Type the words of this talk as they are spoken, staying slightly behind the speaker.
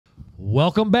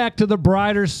Welcome back to the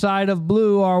Brighter Side of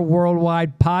Blue, our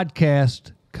worldwide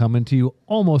podcast, coming to you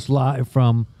almost live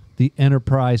from the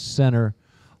Enterprise Center,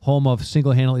 home of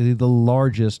single-handedly the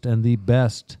largest and the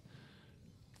best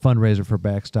fundraiser for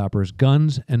backstoppers,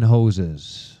 Guns and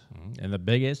Hoses. And the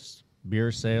biggest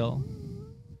beer sale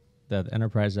that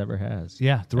Enterprise ever has.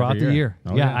 Yeah, throughout the year.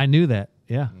 Oh, yeah, I knew that.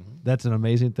 Yeah, that's an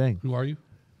amazing thing. Who are you?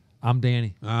 I'm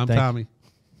Danny. I'm Tommy.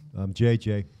 I'm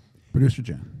JJ. Producer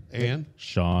John. And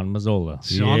Sean Mazzolla.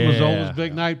 Sean Mazzolla's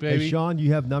big night, baby. Hey, Sean,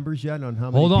 you have numbers yet on how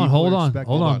many Hold on, people hold are on, expected?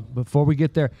 hold on. Before we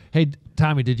get there, hey,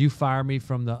 Tommy, did you fire me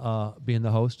from the being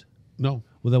the host? No,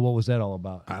 Well, then what was that all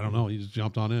about? I don't know. He just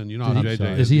jumped on in. You know how Did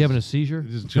JJ Is he having a seizure?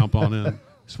 Just jump on in.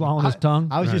 Swallowing his tongue?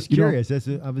 I was Right. just You know- curious.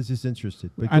 I was just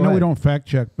interested. But I know go we ahead. don't fact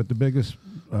check, but the biggest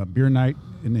beer night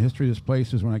in the history of this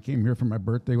place is when I came here for my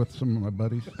birthday with some of my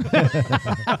buddies.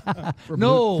 for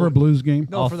No. for a blues game.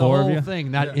 No, All for the four of whole you?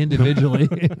 thing, not individually.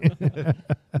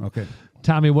 Okay.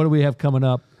 Tommy, what do we have coming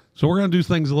up? So we're going to do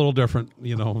things a little different.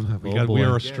 You know, we boy.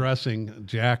 are stressing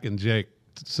Jack and Jake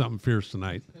something fierce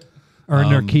tonight. Earn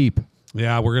their keep.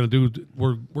 Yeah, we're gonna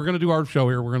do our show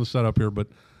here. We're gonna set up here, but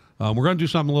we're gonna do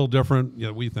something a little different. You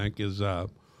know, we think is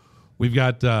we've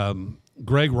got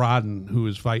Greg Rodden, who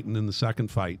is fighting in the second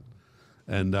fight,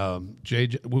 and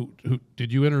JJ. Who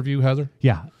did you interview, Heather?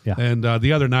 Yeah, yeah. And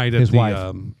the other night His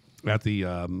wife. at the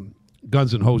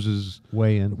Guns and Hoses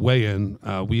Weigh-in.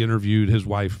 we interviewed his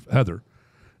wife Heather,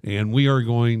 and we are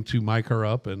going to mic her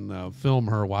up and film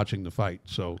her watching the fight.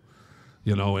 So,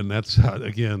 you know, and that's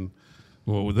again.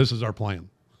 Well, this is our plan.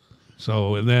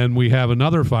 So, and then we have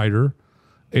another fighter,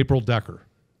 April Decker.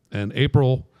 And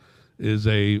April is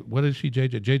what is she,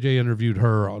 JJ? JJ interviewed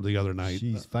her the other night.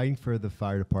 She's fighting for the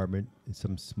fire department in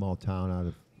some small town out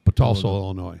of Tulsa,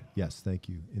 Illinois. Yes, thank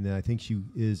you. And then I think she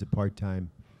is a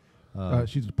part-time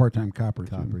She's a part-time copper.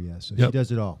 copper, Too. yes. So Yep. she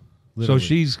does it all. So literally.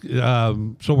 she's,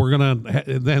 so we're going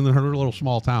to, then her little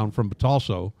small town from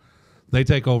Tulsa, they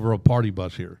take over a party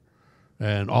bus here.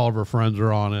 And all of her friends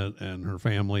are on it and her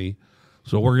family.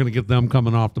 So we're going to get them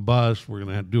coming off the bus. We're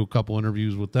going to do a couple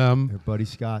interviews with them. Her buddy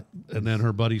Scott. And then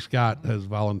her buddy Scott has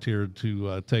volunteered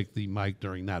to take the mic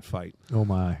during that fight. Oh,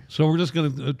 my. So we're just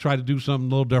going to try to do something a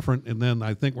little different. And then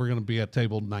I think we're going to be at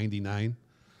table 99.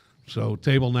 So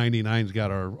table 99's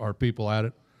got our people at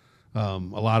it. A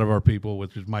lot of our people,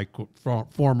 which is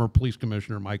former police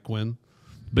commissioner Mike Quinn,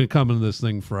 been coming to this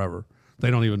thing forever.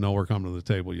 They don't even know we're coming to the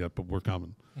table yet, but we're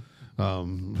coming.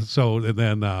 So and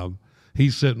then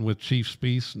he's sitting with Chief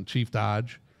Speece and Chief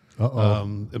Dodge.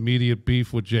 Immediate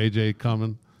beef with JJ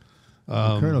coming.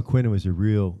 Colonel Quinn was a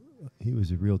real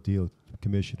deal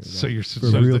commissioner. So you're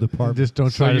for a real department. Just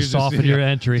don't try to soften your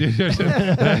entry.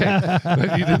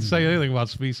 But you didn't say anything about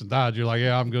Speece and Dodge. You're like,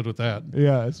 yeah, I'm good with that.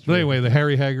 Yeah, it's But anyway, the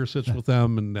Harry Hager sits with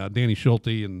them, and Danny Schulte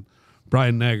and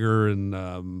Brian Negger, and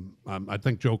I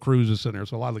think Joe Cruz is sitting there.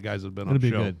 So a lot of the guys have been on the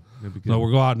show. It'll be good. So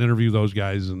we'll go out and interview those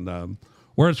guys, and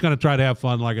we're just going to try to have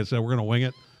fun. Like I said, we're going to wing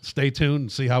it. Stay tuned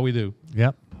and see how we do.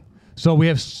 Yep. So we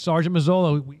have Sergeant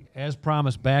Mezzolla, as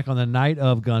promised, back on the night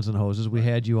of Guns and Hoses. We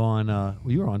had you on.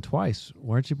 You were on twice,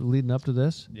 weren't you, leading up to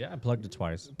this? Yeah, I plugged it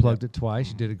twice. Plugged it twice.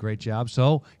 You did a great job.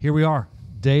 So here we are,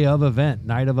 day of event,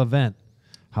 night of event.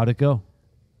 How'd it go?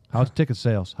 How's ticket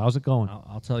sales? How's it going?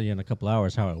 I'll tell you in a couple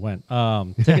hours how it went.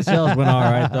 Ticket sales went all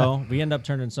right, though. We end up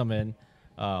turning some in.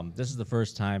 This is the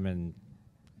first time in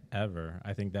ever,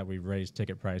 I think, that we've raised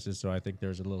ticket prices, so I think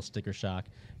there's a little sticker shock,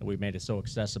 and we've made it so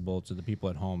accessible to the people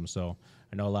at home. So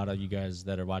I know a lot of you guys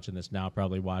that are watching this now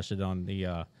probably watched it on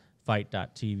the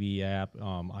Fight.tv app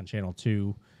on Channel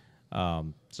 2.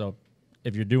 So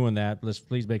if you're doing that,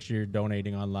 please make sure you're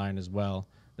donating online as well.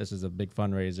 This is a big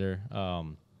fundraiser.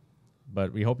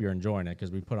 But we hope you're enjoying it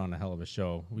because we put on a hell of a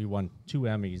show. We won 2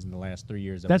 Emmys in the last 3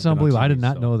 years. That's unbelievable. I did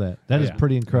not know that. That is Yeah.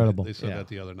 pretty incredible. They said Yeah. that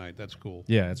the other night. That's cool.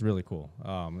 Yeah, it's really cool.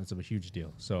 It's a huge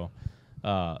deal. So,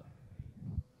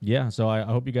 yeah, so I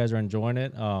hope you guys are enjoying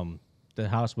it. The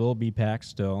house will be packed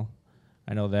still.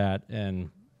 I know that. And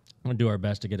I'm going to do our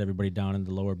best to get everybody down in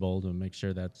the lower bowl to make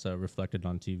sure that's reflected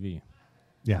on TV.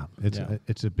 Yeah,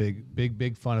 it's a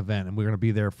big fun event, and we're going to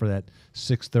be there for that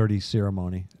 6:30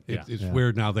 ceremony. It's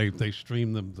weird now. They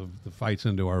stream the fights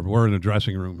into we're in the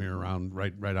dressing room here around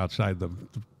right outside right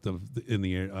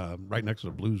next to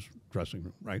the Blues dressing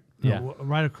room, right? Yeah.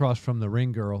 Right across from the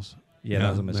Ring Girls. Yeah, that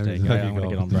was a mistake. there I you want to go.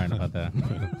 get on Brian about that.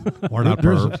 We're not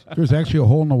pervs. There's actually a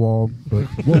hole in the wall, but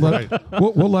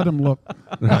we'll let him look.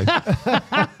 Right.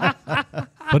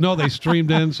 But no, they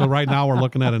streamed in. So right now we're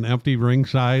looking at an empty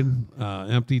ringside,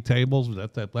 empty tables.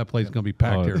 That place is going to be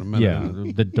packed here in a minute.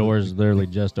 Yeah, the doors literally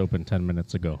just opened 10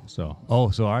 minutes ago. So Oh,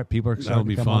 so all right, people are excited That'll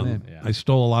be to come on fun. in. Yeah. I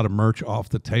stole a lot of merch off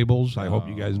the tables. I hope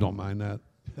you guys don't mind that.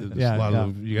 It's Yeah, a lot yeah.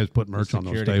 of you guys put merch on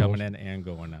those Security tables. coming in and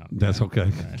going out. That's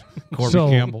okay. Corby so,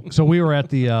 Campbell. so we were at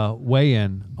the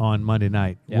weigh-in on Monday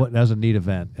night. Yeah. That was a neat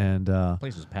event, and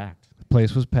Place was packed.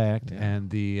 place was packed, Yeah. and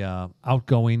the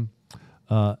outgoing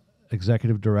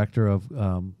executive director of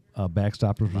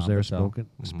Backstoppers was Rob there Patel.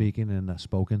 speaking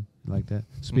like that,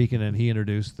 speaking, and he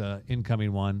introduced the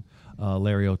incoming one,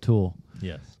 Larry O'Toole,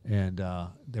 Yes. and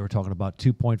they were talking about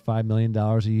 $2.5 million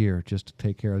a year just to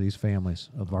take care of these families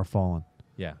of our fallen.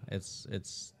 Yeah, it's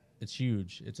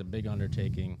huge. It's a big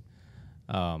undertaking,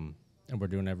 and we're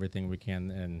doing everything we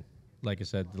can. And like I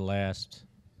said, the last,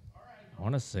 I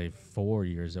want to say 4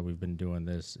 years that we've been doing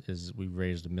this is we've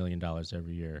raised $1 million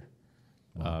every year.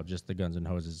 Just the Guns and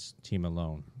Hoses team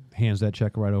alone. Hands that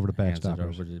check right over to Hands it Backstoppers.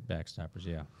 over to Backstoppers,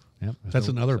 yeah. Yep. That's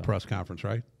another so- press conference,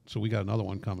 right? So we got another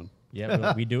one coming.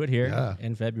 Yeah, we do it here Yeah.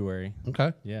 in February.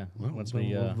 Okay. Yeah, Well, once then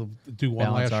we we'll do one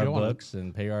balance last our show on it. books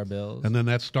and pay our bills. And then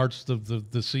that starts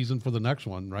the season for the next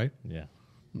one, right? yeah,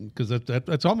 Because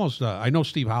that's almost. I know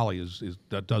Steve Holly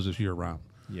does this year round.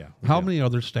 yeah. How many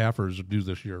other staffers do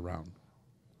this year round?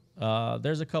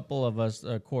 There's a couple of us,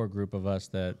 a core group of us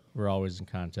that we're always in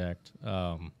contact.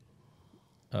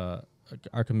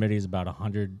 Our committee is about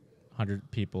 100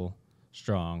 people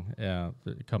strong,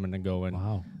 coming and going.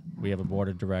 Wow. We have a board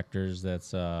of directors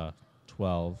that's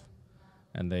 12,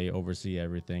 and they oversee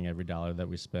everything, every dollar that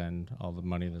we spend, all the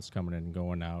money that's coming in and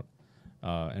going out,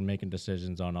 and making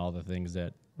decisions on all the things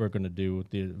that we're going to do,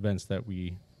 the events that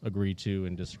we agree to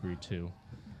and disagree to,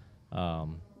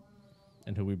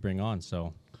 and who we bring on.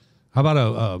 So. How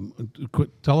about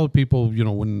tell the people,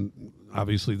 when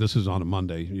obviously this is on a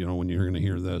Monday, when you're going to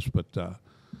hear this, but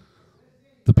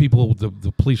the people, the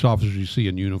police officers you see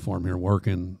in uniform here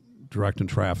working, directing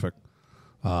traffic,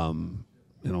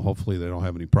 hopefully they don't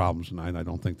have any problems tonight. I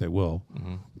don't think they will.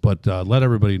 Mm-hmm. But let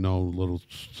everybody know a little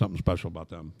something special about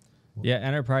them. Yeah,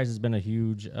 Enterprise has been a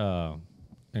huge and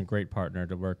great partner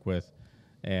to work with,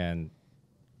 and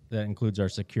that includes our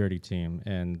security team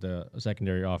and the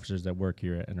secondary officers that work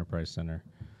here at Enterprise Center.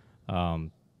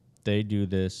 They do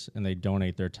this, and they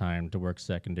donate their time to work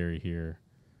secondary here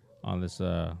on this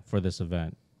for this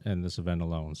event and this event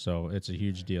alone. So it's a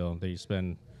huge deal.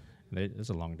 It's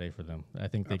a long day for them. I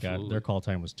think Absolutely. their call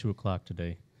time was 2 o'clock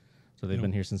today, so they've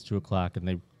been here since 2 o'clock, and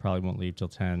they probably won't leave till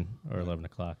 10 or 11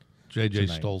 o'clock. JJ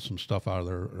tonight. stole some stuff out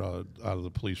of the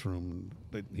police room.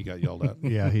 He got yelled at.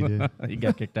 Yeah, he did. He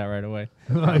got kicked out right away.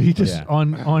 He just Yeah.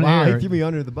 on Wow, air he threw me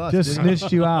under the bus. just didn't he?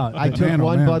 snitched you out. I took Man, oh,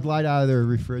 one man. Bud Light out of their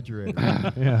refrigerator.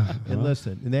 Yeah. And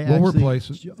listen, and they Well, we're actually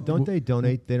places- don't they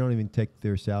donate? They don't even take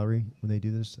their salary when they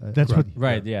do this. That's what.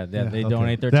 Right, yeah, they Okay.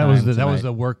 donate their That time. was the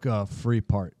tonight. work free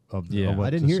part of the. Yeah. of what I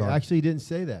didn't the hear. sergeant- Actually, he didn't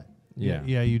say that. Yeah.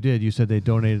 Yeah, you did. You said they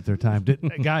donated their time.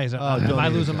 Guys, am I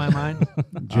donated losing my mind?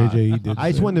 JJ did. I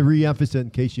just say wanted to re-emphasize it in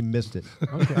case you missed it.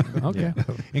 Okay.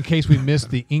 In case we missed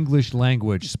the English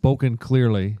language spoken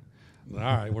clearly. All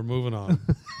right, we're moving on.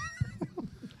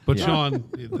 But Sean,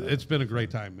 it's been a great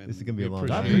time, man. This is gonna be We a long I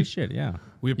time. appreciate it, yeah.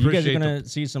 We You guys are appreciate going to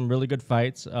see some really good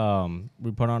fights.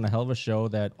 We put on a hell of a show.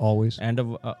 That Always. end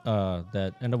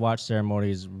of watch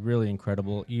ceremony is really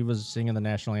incredible. Eva's singing the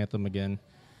national anthem again.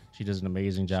 She does an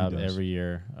amazing job does. every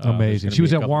year. Amazing. She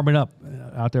was at warming up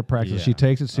out there practicing. Yeah. She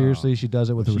takes it seriously. She does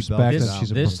it with She respect. belts And it out.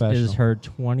 she's a This professional. is her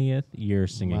 20th year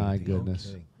singing. My goodness.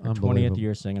 Okay. Her 20th Unbelievable.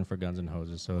 year singing for Guns N'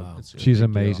 Hoses. So it's a She's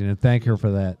big deal. amazing, and thank her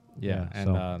for that. Yeah, and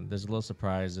so. there's a little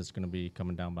surprise that's going to be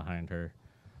coming down behind her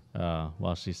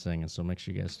while she's singing. So make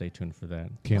sure you guys stay tuned for that.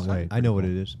 Can't wait. I know what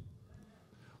it is.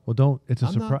 Well, don't. It's a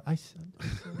I'm surprise.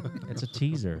 not. It's a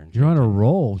teaser. You're on a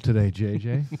roll today,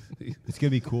 JJ. It's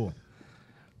gonna be cool.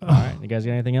 All right, you guys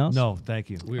got anything else? No, thank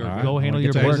you. We are All right. Go handle Well,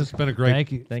 your get to work. business. It's been a great.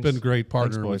 Thank you. It's Thanks. been great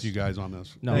Thanks, partnering with boys. you guys on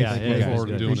this. No, Thanks. yeah, Look yeah, forward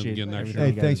to guys, doing it appreciate again next everything year.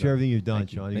 Hey, you thanks guys for do. everything you've done,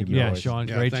 Thank you. Sean. Thank You've you. been Yeah, great. Sean,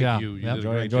 Yeah, great thank job. you. You Yep. did a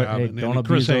great job. Hey, And don't then abuse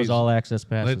Chris those Hayes, all access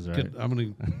passes. Right? I'm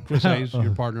going to Chris Hayes,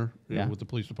 your partner Yeah. with the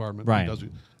police department. Brian. He does,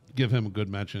 give him a good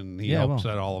mention. He Yeah, helped well.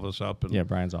 set all of us up. And Yeah,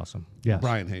 Brian's awesome. Yes.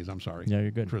 Brian Hayes, I'm sorry. Yeah, you're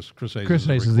good. Chris Hayes. Chris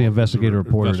Hayes is the investigative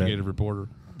reporter Investigative reporter.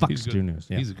 Fox He's good. 2 News.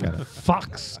 Yeah, He's a got good. it.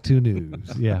 Fox 2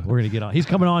 News. Yeah, we're gonna get on. He's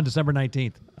coming on December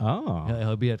 19th. Oh,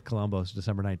 He'll be at Columbus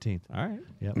December 19th. all right.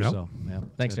 Yep. Yep. So, yeah.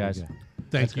 Thanks, It's guys. gonna be good.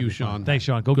 Thank you, Sean. Thanks,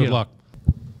 Sean. Go Good get luck.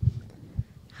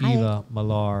 Hi. Eva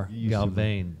Millar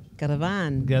Galvain.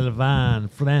 Caravan. Galvan,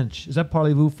 French. Is that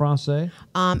parlez-vous français?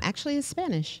 Actually, it's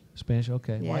Spanish. Spanish?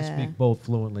 Okay. Well, I Yeah. speak both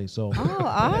fluently, so. Oh, awesome.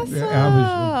 obviously.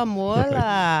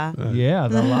 Hola. Yeah, a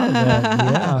lot of that.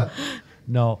 Yeah.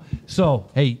 No. So,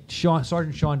 hey,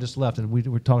 Sergeant Sean just left, and we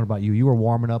were talking about you. You were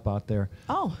warming up out there.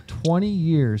 Oh, 20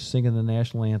 years singing the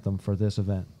national anthem for this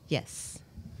event. yes.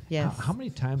 Yes. How many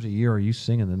times a year are you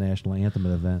singing the national anthem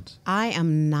at events? I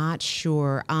am not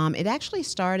sure. It actually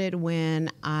started when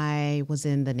I was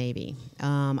in the Navy.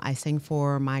 I sang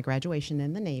for my graduation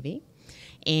in the Navy.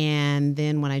 And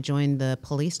then when I joined the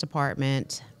police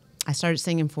department, I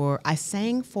sang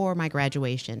for my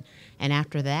graduation. And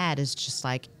after that, it's just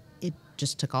like, it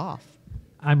just took off.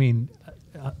 I mean,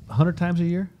 100 times a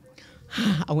year?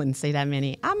 I wouldn't say that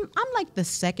many. I'm like the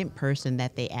second person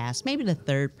that they asked, maybe the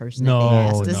third person No, that they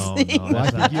asked to no, sing. no. Well, I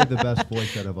think you're the best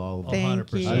voice out of all of them. Thank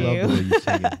 100%. you. I love the way you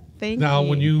sing it. Thank Now, you.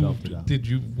 when you Belt it out. did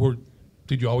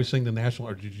you always sing the national,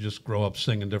 or did you just grow up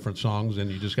singing different songs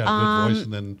and you just got a good voice,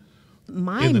 and then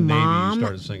My in the Navy mom, you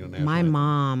started singing the national my anthem?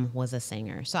 mom was a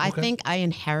singer, so I Okay. think I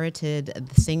inherited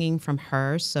the singing from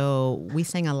her. So we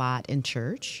sang a lot in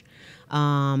church,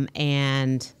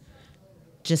 and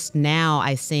just now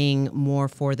I sing more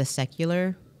for the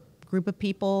secular group of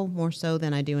people more so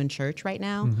than I do in church right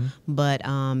now. Mm-hmm. But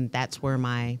that's where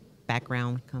my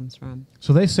background comes from.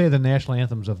 So they say the national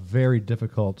anthem's a very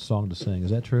difficult song to sing. Is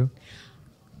that true?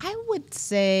 I would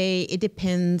say it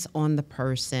depends on the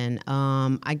person.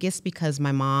 I guess because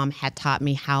my mom had taught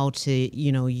me how to,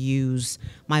 use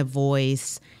my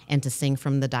voice and to sing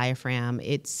from the diaphragm.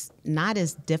 It's not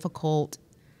as difficult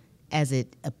as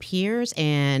it appears.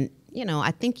 And,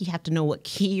 I think you have to know what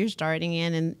key you're starting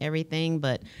in and everything.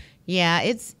 But yeah,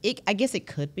 I guess it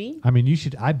could be. I mean,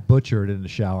 I butcher it in the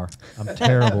shower. I'm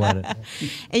terrible at it.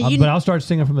 And But I'll start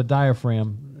singing from the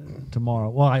diaphragm tomorrow.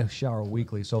 Well, I shower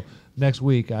weekly, so next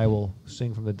week I will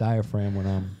sing from the diaphragm when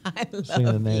I'm singing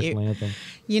the national anthem.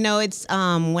 It's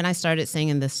when I started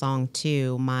singing this song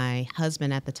too, my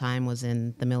husband at the time was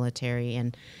in the military,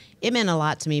 and it meant a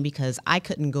lot to me because I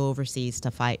couldn't go overseas to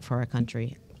fight for our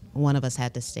country. One of us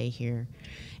had to stay here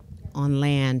on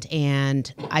land,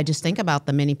 and I just think about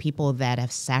the many people that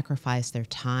have sacrificed their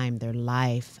time, their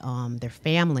life, their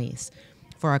families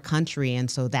for our country, and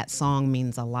so that song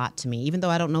means a lot to me. Even though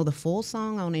I don't know the full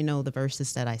song, I only know the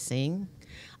verses that I sing.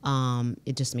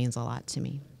 It just means a lot to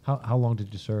me. How long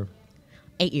did you serve?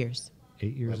 8 years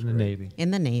 8 years in the Navy.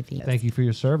 in the Navy. Thank you for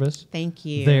your service. Thank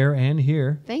you. There and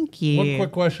here. Thank you. One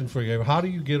quick question for you: how do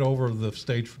you get over the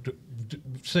stage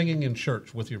singing in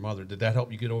church with your mother? Did that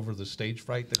help you get over the stage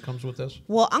fright that comes with this?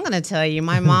 Well, I'm gonna tell you,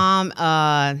 my mom.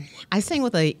 I sang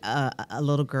with a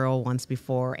little girl once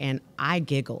before, and I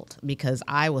giggled because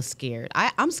I was scared.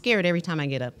 I'm scared every time I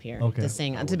get up here Okay. to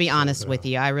sing. To be honest with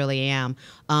you, I really am.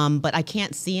 But I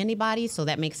can't see anybody, so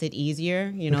that makes it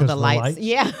easier. Because The of the lights. lights?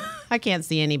 Yeah, I can't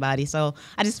see anybody, so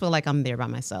I just feel like I'm there by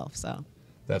myself. So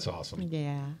That's awesome.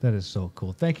 yeah. That is so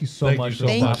cool. Thank you so Thank much. you so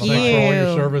Thank much. you. Thanks for all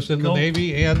your service in the Go-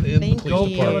 Navy and in Thank the Go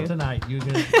police you. kill it department. tonight. You're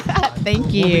gonna, Thank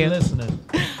we'll be you. listening.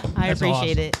 I That's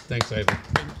appreciate awesome. it. Thanks, Ava.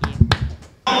 Thank you.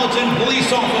 Metropolitan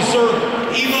Police Officer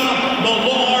Eva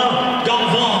Malar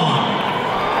Galvan.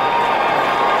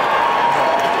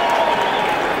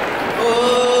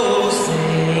 Oh,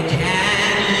 say,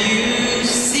 can you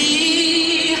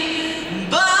see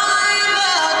by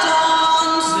the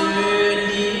dawn's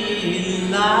early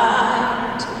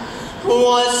light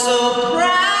what so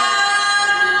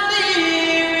proudly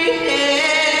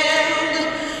hailed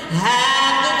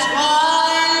at the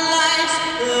twilight's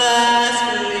last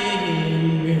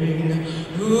gleaming,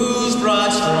 whose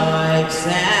broad stripes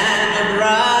and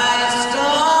bright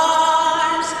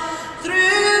stars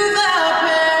through the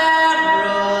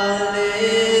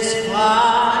perilous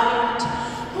fight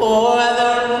o'er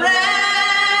the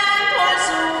ramparts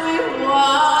we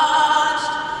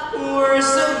watched were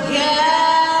so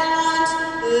gallantly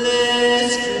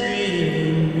streaming.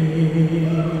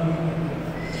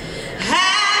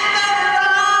 And the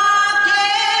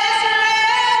rockets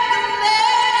red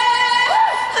glare,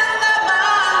 and the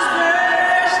bombs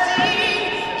bursting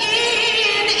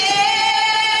in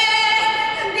air,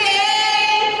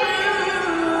 gave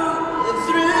proof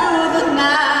through the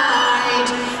night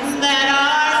that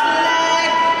our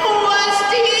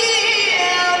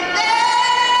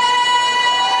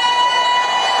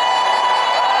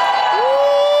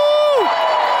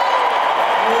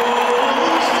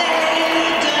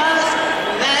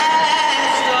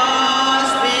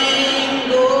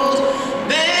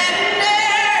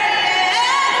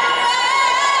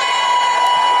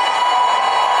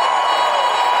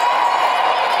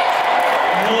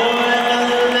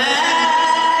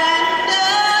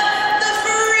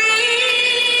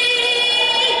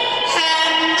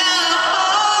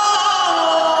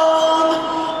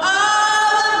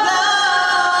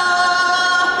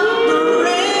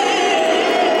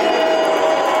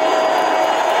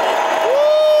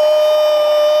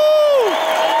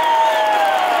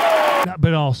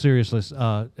all seriousness,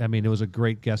 I mean, it was a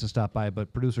great guest to stop by,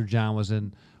 but producer John was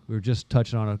in. We were just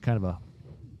touching on a kind of a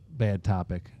bad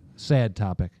topic, sad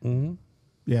topic. Mm-hmm.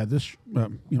 Yeah, this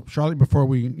shortly before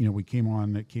we came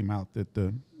on, it came out that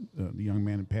the young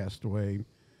man had passed away.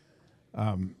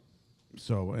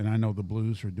 So, and I know the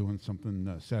Blues are doing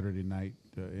something Saturday night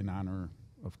in honor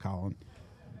of Colin.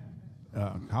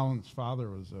 Colin's father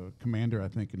was a commander, I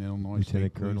think, in Illinois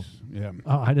Lieutenant State Police. Yeah,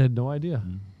 Oh, I had no idea.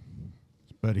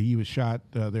 but he was shot.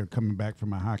 They're coming back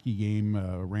from a hockey game,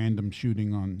 a random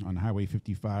shooting on Highway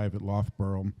 55 at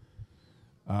Loughborough.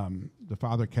 The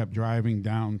father kept driving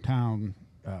downtown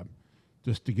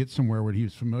just to get somewhere where he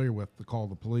was familiar with to call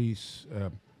the police.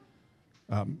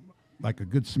 Like a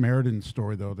Good Samaritan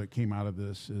story, though, that came out of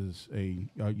this is a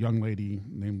young lady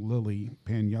named Lily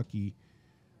Panyucki.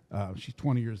 She's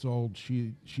 20 years old.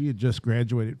 She had just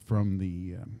graduated from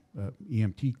the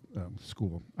EMT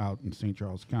school out in St.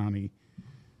 Charles County.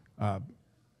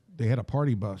 They had a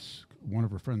party bus. One of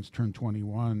her friends turned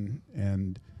 21,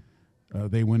 and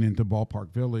they went into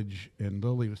Ballpark Village, and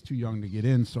Lily was too young to get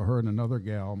in, so her and another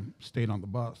gal stayed on the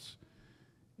bus.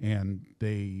 And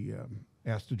they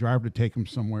asked the driver to take them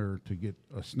somewhere to get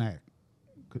a snack,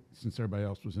 since everybody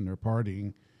else was in there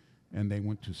partying. And they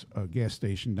went to a gas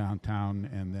station downtown,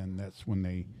 and then that's when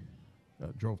they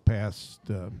drove past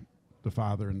the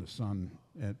father and the son,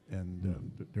 and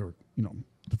they were,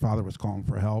 the father was calling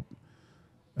for help.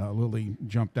 Lily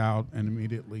jumped out and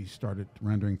immediately started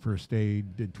rendering first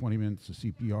aid, did 20 minutes of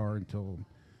CPR until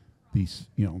these,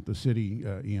 the city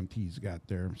EMTs got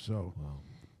there. So,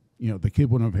 the kid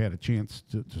wouldn't have had a chance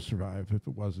to survive if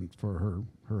it wasn't for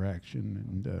her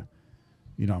action. And,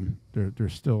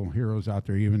 there's still heroes out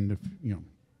there, even if,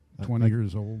 20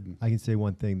 years old. I can say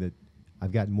one thing, that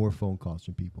I've gotten more phone calls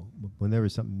from people. Whenever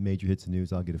something major hits the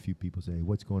news, I'll get a few people say, hey,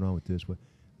 what's going on with this?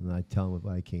 And I tell them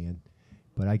what I can.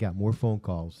 But I got more phone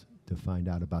calls to find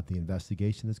out about the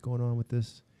investigation that's going on with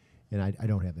this. And I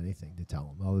don't have anything to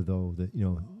tell them, although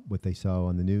what they saw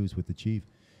on the news with the chief,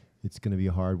 it's going to be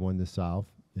a hard one to solve.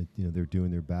 They're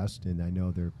doing their best, and I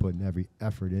know they're putting every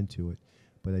effort into it.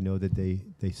 But I know that they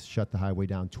shut the highway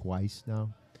down twice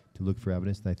now to look for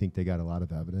evidence, and I think they got a lot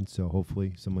of evidence. So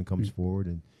hopefully someone comes forward,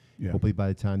 and hopefully by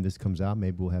the time this comes out,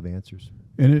 maybe we'll have answers.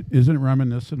 And isn't it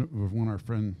reminiscent of when our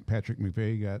friend Patrick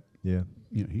McVeigh got? Yeah.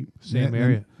 Same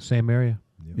area.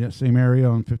 Yeah, same area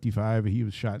on 55. He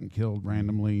was shot and killed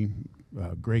randomly.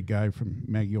 Great guy from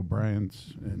Maggie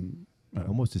O'Brien's, and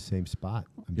almost the same spot.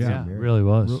 Yeah, it really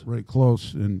was. Right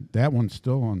close, and that one's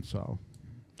still unsolved.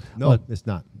 No, it's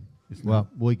not. Well,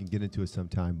 we can get into it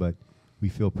sometime, but we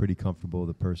feel pretty comfortable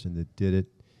the person that did it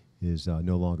is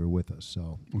no longer with us.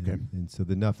 So okay, and so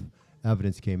enough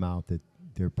evidence came out that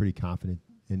they're pretty confident,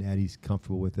 and Eddie's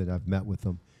comfortable with it. I've met with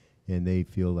them, and they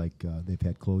feel like they've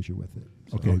had closure with it.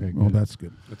 So okay, well, that's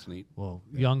good. That's neat. Well,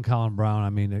 young Colin Brown, I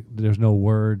mean, there's no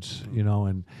words,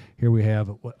 and here we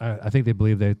have, I think they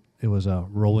believe that it was a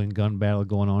rolling gun battle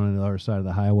going on the other side of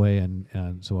the highway, and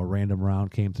so a random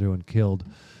round came through and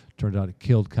turned out it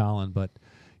killed Colin. But,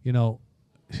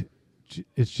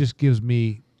 it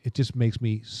just makes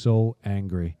me so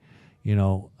angry,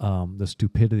 the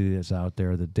stupidity that's out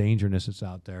there, the dangerousness that's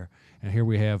out there. And here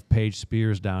we have Paige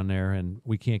Spears down there, and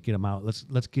we can't get them out.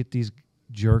 Let's get these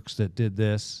jerks that did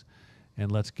this,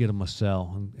 and let's get them a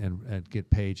cell and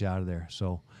get Paige out of there.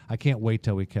 So I can't wait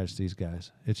till we catch these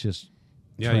guys. It's just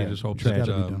you just hope that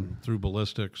through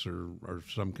ballistics or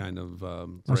some kind of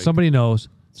well, somebody knows.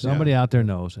 Somebody out there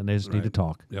knows, and they just need to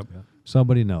talk. Yep.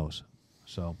 Somebody knows.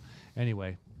 So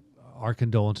anyway, our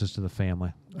condolences to the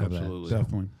family. Absolutely.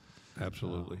 Definitely.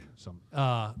 Absolutely.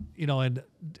 And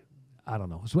I don't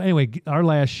know. So anyway, our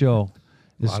last show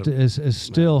is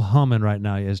still humming right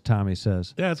now, as Tommy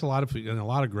says. Yeah, it's a lot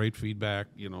of great feedback.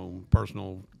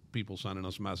 Personal people sending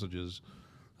us messages.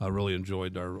 I really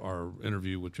enjoyed our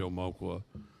interview with Joe Mokwa,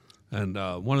 and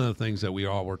one of the things that we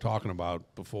all were talking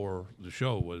about before the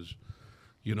show was,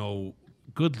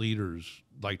 good leaders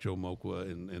like Joe Mokwa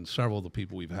and several of the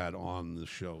people we've had on the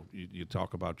show. You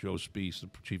talk about Joe Speece, the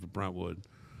chief of Brentwood,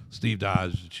 Steve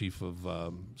Dodge, the chief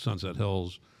of Sunset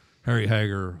Hills, Harry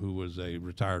Hager, who was a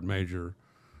retired major,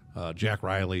 Jack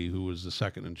Riley, who was the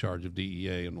second in charge of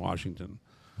DEA in Washington,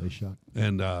 Layshock,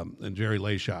 and Jerry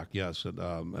Layshock, yes,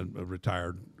 a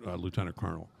retired lieutenant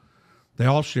colonel. They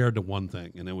all shared the one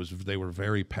thing, and they were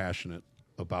very passionate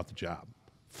about the job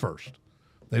first.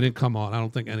 They didn't come on. I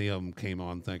don't think any of them came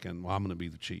on thinking, well, I'm going to be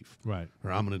the chief. Right.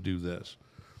 Or I'm going to do this.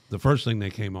 The first thing they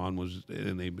came on was,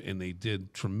 and they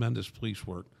did tremendous police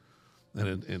work.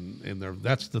 And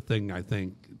that's the thing, I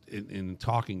think, in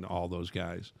talking to all those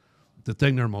guys, the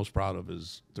thing they're most proud of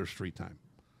is their street time.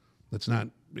 It's not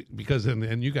because,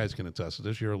 and you guys can attest to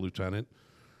this. You're a lieutenant.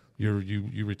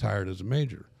 You retired as a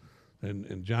major,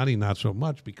 and Johnny not so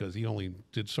much because he only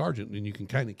did sergeant, and you can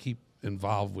kind of keep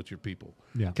involved with your people.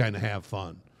 Yeah. Kind of have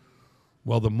fun.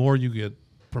 Well, the more you get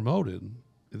promoted,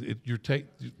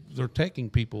 they're taking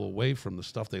people away from the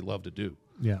stuff they love to do.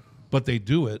 Yeah. But they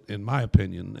do it, in my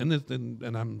opinion,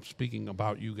 and I'm speaking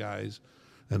about you guys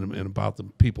and about the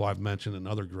people I've mentioned and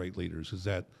other great leaders, is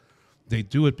that they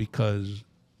do it because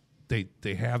they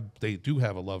do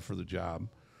have a love for the job,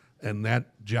 and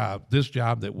this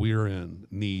job that we're in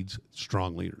needs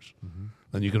strong leaders. Mm-hmm.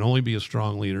 And you can only be a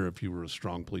strong leader if you were a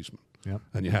strong policeman. Yep.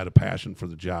 And you had a passion for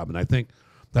the job. And I think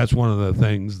that's one of the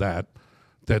things that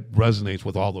resonates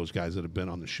with all those guys that have been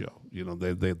on the show. You know,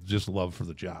 they just love for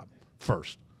the job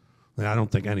first. And I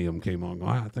don't think any of them came on going,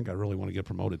 I think I really want to get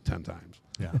promoted 10 times.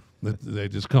 Yeah. They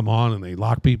just come on and they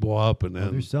lock people up. And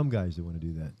then There's some guys that want to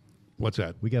do that. What's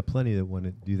that? We got plenty that want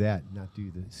to do that, not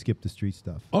skip the street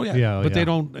stuff. Oh, yeah. Yeah, but yeah. they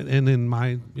don't. And in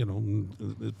my,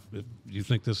 if you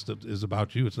think this is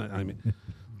about you, it's not. I mean,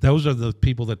 those are the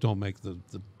people that don't make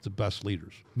the best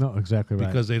leaders. No, exactly right.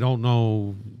 Because they don't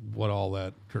know what all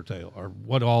that curtail or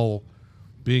what all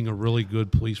being a really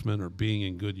good policeman or being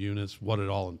in good units, what it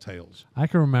all entails. I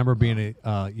can remember being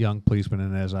a young policeman,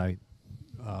 and as I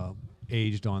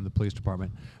aged on the police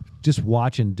department, just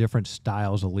watching different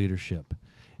styles of leadership.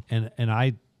 And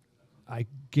I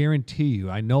guarantee you,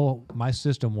 I know my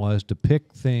system was to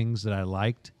pick things that I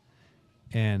liked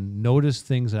and notice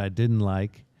things that I didn't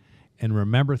like and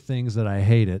remember things that I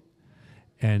hated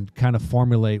and kind of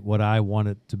formulate what I want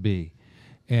it to be.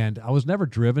 And I was never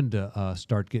driven to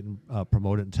start getting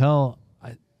promoted until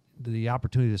the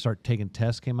opportunity to start taking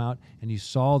tests came out, and you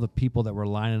saw the people that were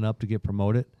lining up to get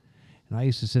promoted. And I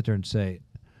used to sit there and say,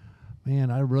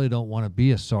 man, I really don't want to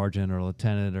be a sergeant or a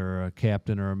lieutenant or a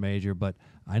captain or a major, but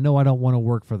I know I don't want to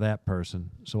work for that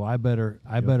person. So I better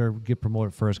get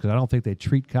promoted first, because I don't think they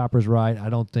treat coppers right. I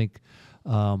don't think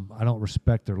I don't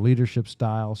respect their leadership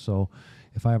style. So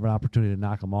if I have an opportunity to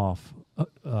knock them off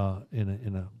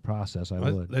in a process, I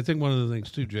would. I think one of the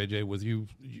things too, JJ, with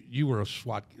you were a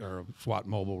SWAT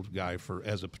mobile guy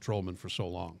as a patrolman for so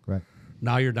long. Right.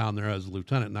 Now you're down there as a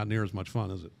lieutenant. Not near as much fun,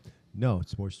 is it? No,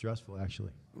 it's more stressful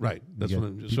actually. Right. That's get-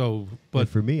 what. So, But but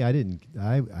for me, I didn't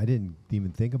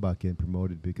even think about getting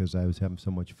promoted because I was having so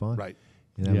much fun. right.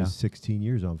 And I Yeah. was 16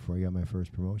 years on before I got my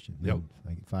first promotion. Yep. And,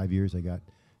 like 5 years, I got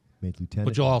made lieutenant.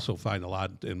 But you'll also find a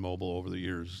lot in mobile over the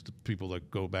years. The people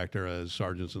that go back there as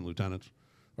sergeants and lieutenants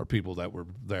are people that were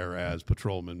there as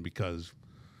patrolmen, because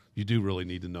you do really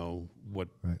need to know what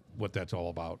that's all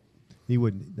about. They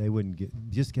wouldn't get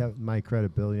just have my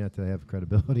credibility. Not that I have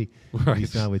credibility, Right.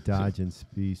 he's not with Dodge and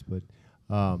Speece, but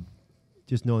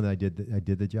just knowing that I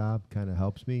did the job kind of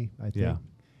helps me. I think. Yeah.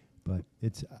 But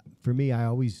it's for me. I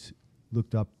always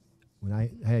looked up when I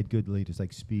had good leaders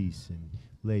like Speece and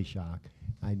Leyshock.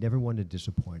 I never wanted to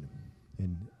disappoint him,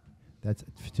 and that's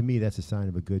to me that's a sign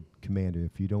of a good commander.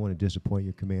 If you don't want to disappoint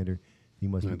your commander, he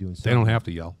must be doing something. They don't have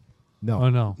to yell. No. Oh,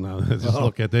 no. No, they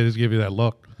just give you that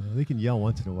look. They can yell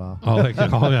once in a while. Oh,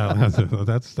 yeah,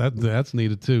 that's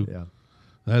needed too. Yeah.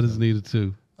 That is needed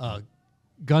too.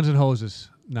 Guns and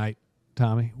Hoses night,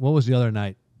 Tommy. What was the other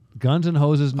night? Guns and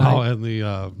Hoses night. Oh, and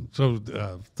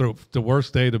the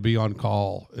worst day to be on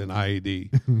call in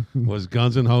IAD was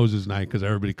Guns and Hoses night, because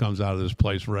everybody comes out of this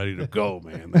place ready to go,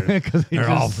 man. They're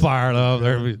all fired up.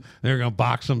 They're going to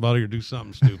box somebody or do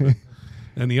something stupid.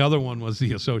 And the other one was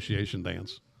the association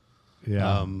dance.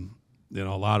 Yeah. A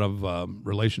lot of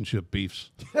relationship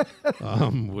beefs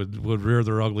would rear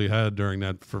their ugly head during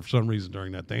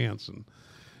that dance, and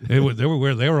they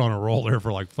were on a roll there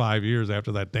for like 5 years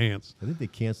after that dance. I think they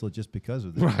canceled it just because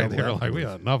of this. Right, they were like, we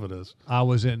had enough of this.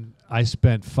 I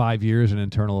spent 5 years in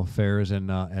internal affairs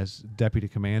and as deputy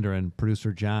commander, and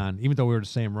producer John, even though we were the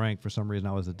same rank, for some reason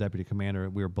I was the deputy commander.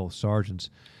 We were both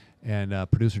sergeants, and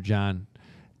producer John,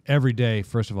 every day,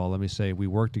 first of all, let me say we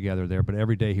worked together there, but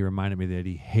every day he reminded me that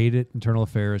he hated internal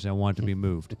affairs and wanted to be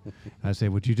moved. And I say,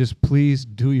 would you just please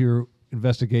do your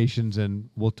investigations, and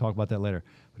we'll talk about that later.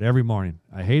 But every morning,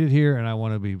 I hate it here and I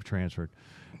want to be transferred.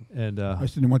 And I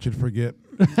just didn't want you to forget.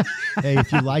 Hey,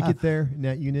 if you like it there in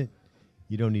that unit,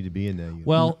 you don't need to be in that unit.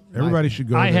 well, Everybody should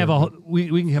go. I there. have we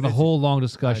can have a whole long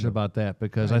discussion about that,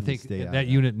 because I I need to think stay out that of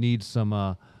unit needs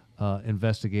some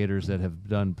investigators that have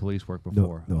done police work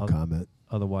before. no comment.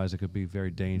 Otherwise, it could be very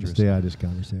dangerous. Stay out of this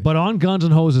conversation. But on Guns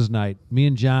and Hoses night, me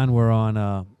and John were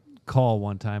on call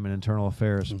one time in internal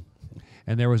affairs,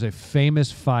 and there was a famous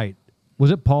fight.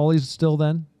 Was it Paulie's still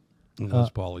then? It was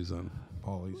Paulie's then.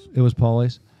 Paulie's. It was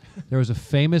Paulie's. There was a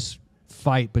famous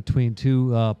fight between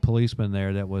two policemen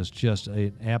there that was just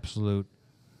an absolute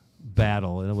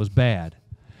battle, and it was bad.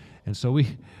 And so we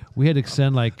had to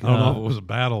extend like I don't know if it was a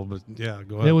battle, but yeah,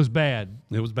 go ahead. it was bad.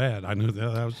 It was bad. I knew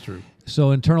that was true.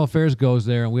 So internal affairs goes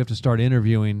there, and we have to start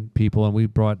interviewing people, and we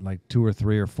brought like 2 or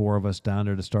 3 or 4 of us down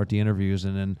there to start the interviews,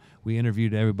 and then we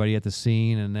interviewed everybody at the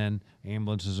scene, and then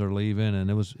ambulances are leaving, and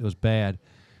it was bad.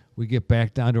 We get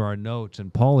back down to our notes,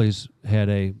 and Paulie's had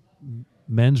a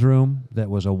men's room that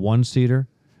was a 1-seater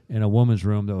and a woman's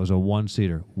room that was a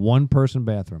 1-seater, 1-person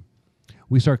bathroom.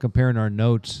 We start comparing our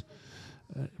notes.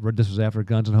 This was after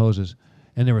Guns N' Hoses,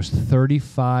 and there was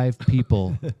 35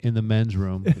 people in the men's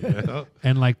room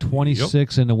and like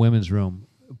 26 in the women's room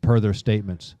per their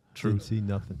statements. Didn't see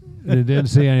nothing. They didn't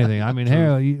see anything. I mean,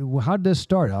 hey, how did this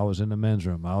start? I was in the men's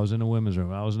room. I was in the women's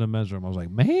room. I was in the men's room. I was like,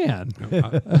 man.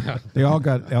 They all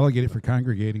got allocated for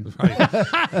congregating.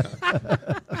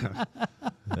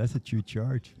 That's a true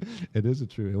charge. It was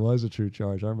a true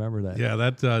charge. I remember that.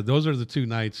 Yeah, those are the 2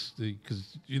 nights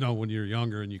because when you're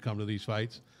younger and you come to these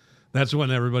fights, that's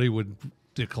when everybody would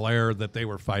declare that they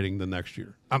were fighting the next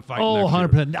year. I'm fighting next year.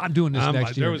 100%. I'm doing this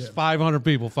next year. There was 500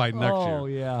 people fighting next year. Oh,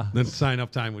 yeah. Then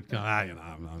sign-up time would come. I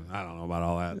don't know about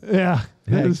all that. Yeah,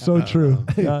 that is so true.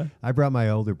 Yeah. I brought my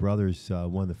older brothers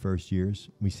one of the first years.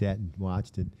 We sat and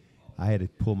watched, and I had to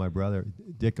pull my brother.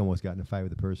 Dick almost got in a fight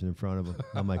with the person in front of him.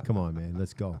 I'm like, come on, man,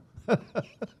 let's go.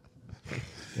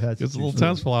 It's a little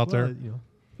tenseful out there.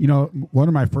 One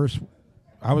of my first,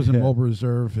 I was in Mobile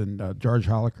Reserve, and George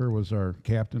Holliker was our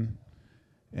captain.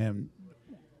 And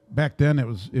back then it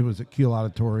was at Kiel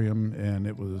Auditorium, and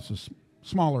it was a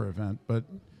smaller event, but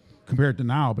compared to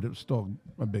now, but it was still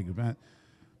a big event.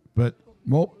 But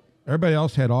everybody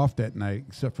else had off that night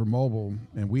except for Mobile,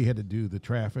 and we had to do the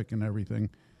traffic and everything.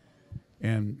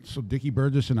 And so Dickie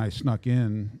Burgess and I snuck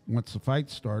in once the fight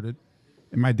started,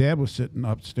 and my dad was sitting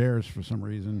upstairs for some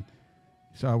reason.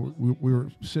 So we were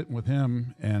sitting with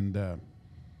him, and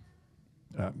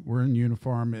we're in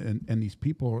uniform, and these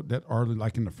people that are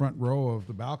like in the front row of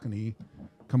the balcony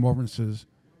come over and says,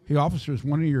 "Hey, officers,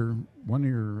 one of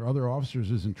your other officers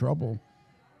is in trouble."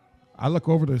 I look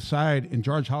over to the side, and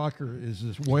George Holliker is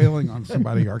just wailing on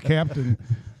somebody, our captain.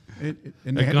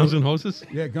 And Guns N' Hoses?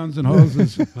 Yeah, Guns N'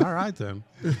 Hoses. All right, then.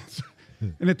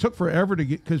 And it took forever to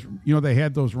get, because they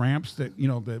had those ramps that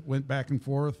that went back and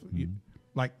forth.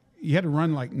 You had to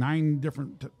run like 9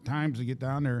 different times to get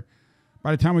down there.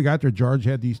 By the time we got there, George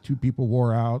had these 2 people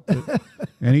wore out,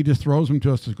 and he just throws them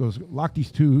to us and goes, "Lock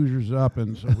these 2 Hoosiers up."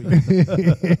 And so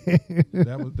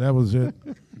that was it.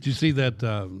 Did you see that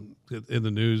in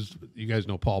the news? You guys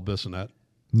know Paul Bissonnette?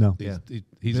 No.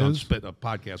 He's on a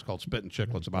podcast called Spit and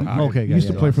Chicklets about hockey. Okay, He used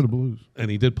to play for the Blues.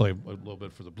 And he did play a little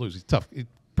bit for the Blues. He's tough. He's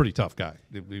a pretty tough guy.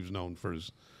 He was known for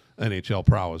his NHL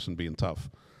prowess and being tough.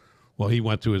 Well, he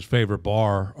went to his favorite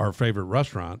bar, our favorite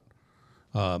restaurant,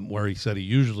 where he said he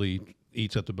usually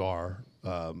eats at the bar,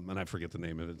 and I forget the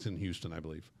name of it. It's in Houston, I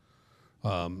believe.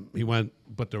 He went,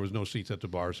 but there was no seats at the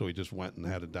bar, so he just went and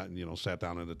had sat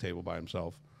down at a table by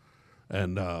himself.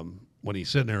 And when he's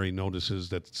sitting there, he notices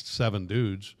that 7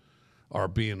 dudes are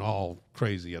being all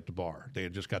crazy at the bar. They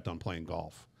had just got done playing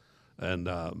golf, and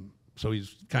so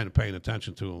he's kind of paying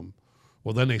attention to them.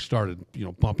 Well, then they started,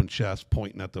 bumping chests,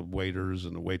 pointing at the waiters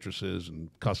and the waitresses and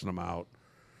cussing them out.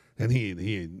 And he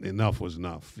enough was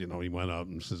enough. He went up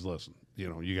and says, "Listen,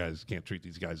 you guys can't treat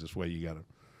these guys this way. You got to."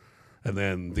 And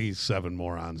then these 7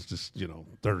 morons just,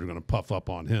 they're going to puff up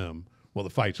on him. Well, the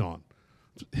fight's on.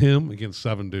 It's him against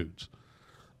 7 dudes.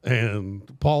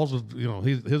 And Paul's,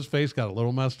 his face got a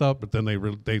little messed up, but then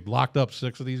they locked up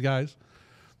 6 of these guys.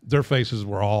 Their faces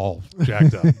were all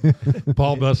jacked up.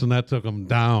 Paul Bissonnette took them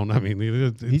down. I mean,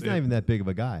 he's not even that big of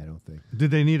a guy, I don't think.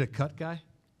 Did they need a cut guy?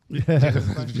 They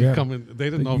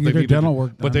didn't know if they needed dental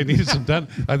work, but they needed some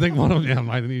dental. I think one of them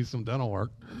might need some dental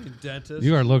work. Dentist.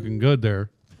 You are looking good there.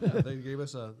 Yeah, they gave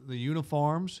us the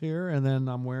uniforms here, and then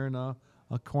I'm wearing a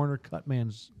corner cut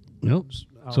man's. Yep.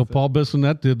 So Paul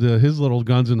Bissonnette did his little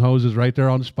Guns N' Hoses right there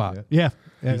on the spot. Yeah.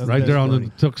 Right there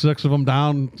took 6 of them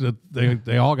down.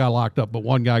 They all got locked up, but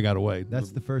one guy got away.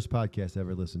 That's the first podcast I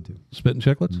ever listened to. Spit and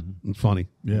Chicklets? Mm-hmm. It's funny.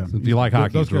 Yeah. If you like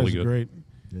hockey, Those it's really guys are good. great.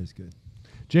 That's good.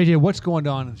 JJ, what's going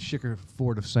on in Schicker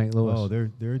Ford of St. Louis? Oh,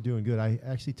 they're doing good. I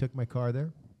actually took my car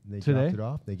there. They Today? dropped it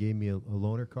off. They gave me a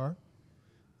loaner car,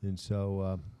 and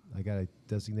so I got a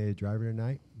designated driver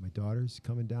tonight. My daughter's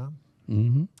coming down.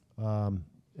 Mm-hmm.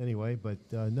 Anyway, but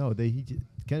no,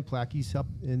 Ken Placky's up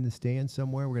in the stand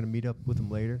somewhere. We're going to meet up with him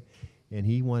later, and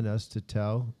he wanted us to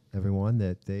tell everyone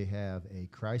that they have a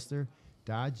Chrysler,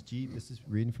 Dodge, Jeep. This is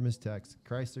reading from his text.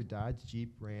 Chrysler, Dodge,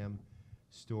 Jeep, Ram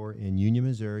store in Union,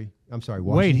 Missouri. I'm sorry,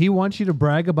 Washington. Wait, he wants you to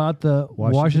brag about the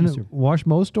Washington,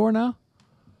 Washmo store now?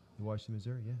 Washington,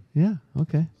 Missouri. Yeah. Yeah.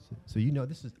 Okay. So you know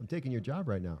this is. I'm taking your job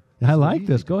right now. I So like you-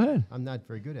 this. Go ahead. I'm not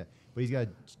very good at it. But he's got a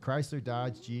Chrysler,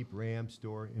 Dodge, Jeep, Ram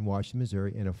store in Washington,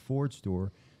 Missouri, and a Ford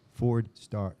store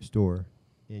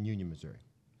in Union, Missouri.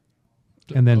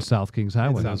 And then South Kings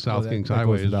Highway. And then South Kings that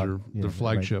Highway goes is without- their you know,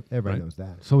 flagship. Everybody right? knows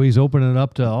that. So he's opening it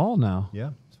up to all now. Yeah,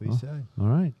 that's what he said. All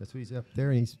right. That's what he's up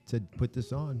there, and he said, "Put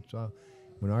this on." So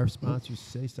when our sponsors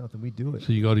say something, we do it.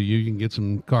 So you go to you can get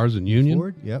some cars in Union.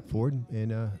 Ford, yep, Ford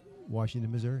in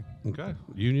Washington, Missouri. Okay,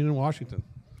 Union and Washington.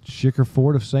 Schicker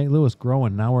Ford of St. Louis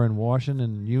growing. Now we're in Washington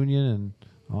and Union, and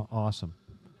awesome.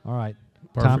 All right.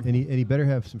 Perfect. And he better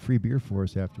have some free beer for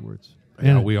us afterwards.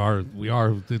 Yeah, And- we are.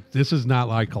 This is not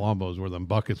like Columbo's where them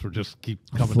buckets were just keep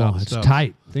coming down the It's steps.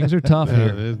 tight. Things are tough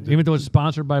Yeah, here. Even though it's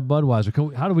sponsored by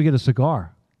Budweiser. How do we get a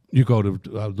cigar? You go to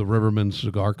the Riverman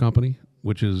Cigar Company,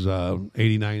 which is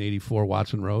 8984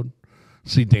 Watson Road.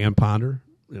 See Dan Ponder,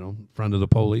 friend of the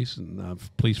police and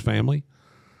police family.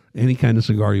 Any kind of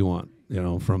cigar you want,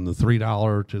 from the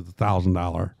 $3 to the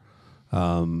 $1,000.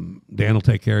 Dan will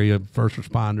take care of you. First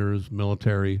responders,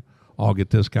 military, all get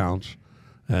discounts.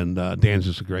 And Dan's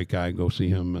just a great guy. Go see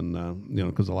him, and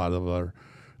because a lot of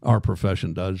our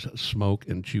profession does smoke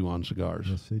and chew on cigars.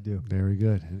 Yes, they do. Very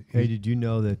good. Hey, did you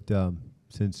know that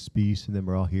since Speece and them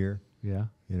are all here, Yeah.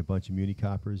 and a bunch of Muni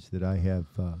coppers, that I have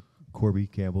Corby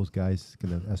Campbell's guys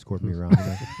going to escort me around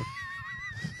tonight?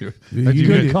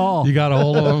 Good call. You got a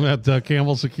hold of him at I made a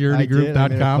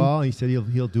CampbellSecurityGroup.com. call. He said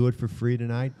he'll do it for free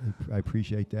tonight. I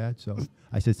appreciate that. So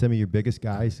I said, send me your biggest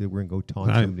guys. So we're going to go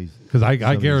taunt some of these. Because I some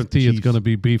of these guarantee it's chiefs. going to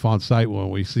be beef on site when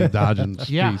we see Dodge and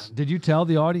Yeah. Speece. Did you tell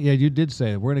the audience? Yeah, you did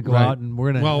say it. We're going to go Right. out and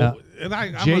we're going to. Well, and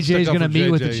I'm JJ's stick up gonna for meet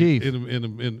with the JJ chief.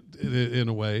 in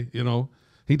a way.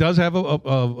 He does have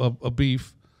a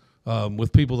beef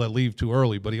with people that leave too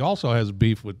early, but he also has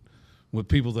beef with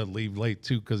people that leave late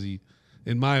too. Because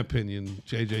in my opinion,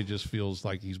 JJ just feels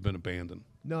like he's been abandoned.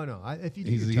 No. If you do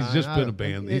He's your time, just I been don't-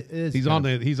 abandoned. it is He's kind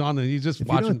on of- the. He's just If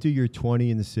you watching. don't do your 20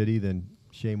 in the city, then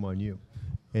shame on you.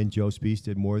 And Joe Speece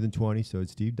did more than 20, so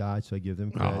it's Steve Dodge. So I give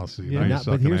them credit. Oh, see, Yeah. now you're But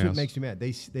sucking here's ass. what makes me mad.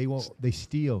 They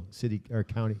steal city or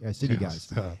county city Yes.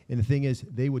 guys. And the thing is,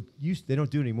 they don't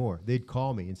do it anymore. They'd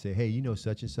call me and say, "Hey, you know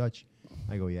such and such."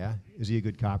 I go, "Yeah." "Is he a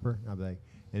good copper?" I'd be like,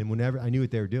 and whenever I knew what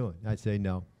they were doing, I'd say,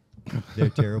 "No, they're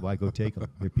terrible." I go, "Take them.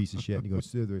 They're a piece of shit." And he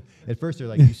goes, at first they're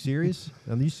like, "You serious?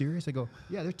 Are you serious?" I go,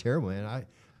 "Yeah, they're terrible, man.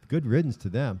 Good riddance to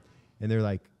them." And they're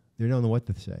like, they don't know what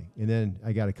to say. And then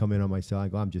I got to come in on myself. I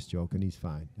go, "I'm just joking. He's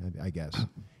fine, I guess."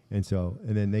 And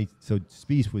then so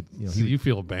Speece would, See, you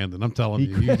feel abandoned. I'm telling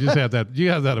you, you just have that. You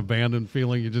have that abandoned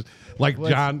feeling. You just like Well,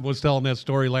 John was telling that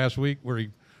story last week where he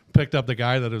picked up the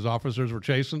guy that his officers were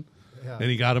chasing, Yeah. and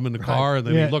he got him in the car, and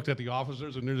then Yeah. he looked at the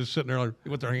officers, and they're just sitting there like,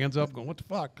 with their hands up, going, "What the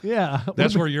fuck?" Yeah.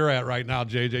 That's where you're at right now,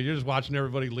 JJ. You're just watching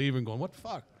everybody leave and going, "What the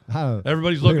fuck?" How-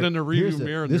 Everybody's looking Here- in the rearview here's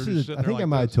mirror, and this they're just is- sitting I there think like I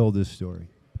might have this. told this story.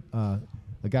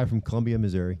 A guy from Columbia,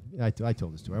 Missouri. I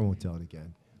told this story. I won't tell it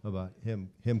again. About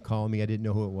him calling me. I didn't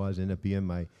know who it was. Ended up being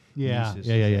my Yeah. niece's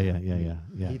Yeah. sister.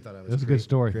 Yeah. He thought I was That's a good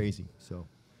story. Crazy. So,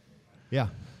 yeah.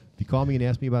 If you call me and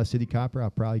ask me about City Copper, I'll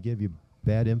probably give you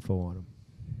bad info on him.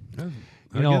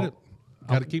 I You know, get it.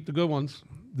 Got to keep the good ones.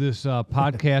 This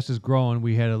podcast is growing.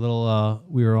 We had a little.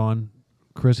 We were on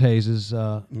Chris Hayes's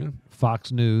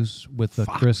Fox News with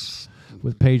Chris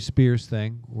with Paige Spears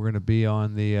thing. We're going to be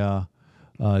on the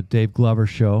Dave Glover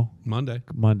show Monday.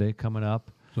 coming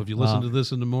up. So if you listen to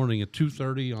this in the morning at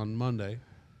 2:30 on Monday,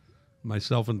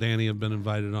 myself and Danny have been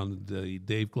invited on the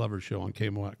Dave Glover show on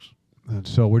KMOX. And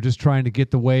so we're just trying to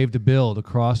get the wave to build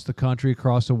across the country,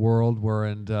 across the world. We're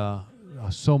in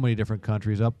so many different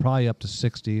countries, probably up to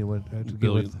 60.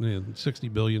 Billion, 60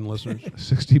 billion listeners.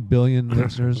 60 billion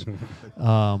listeners.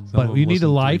 But them you need to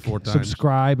listen like, 3-4 times.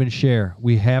 subscribe, and share.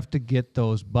 We have to get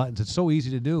those buttons. It's so easy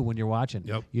to do when you're watching.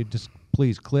 Yep. You just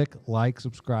please click, like,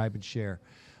 subscribe, and share.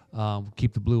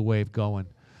 Keep the blue wave going.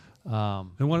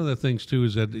 And one of the things too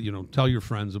is that tell your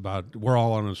friends about. We're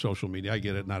all on social media. I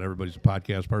get it. Not everybody's a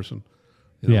podcast person,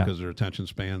 Yeah. because their attention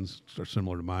spans are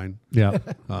similar to mine. Yeah.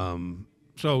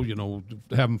 So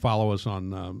have them follow us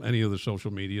on any of the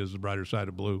social medias. The Brighter Side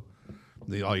of Blue.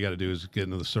 All you got to do is get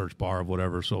into the search bar of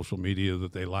whatever social media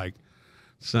that they like.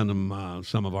 Send them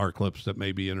some of our clips that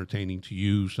may be entertaining to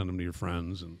you. Send them to your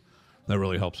friends, and that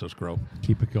really helps us grow.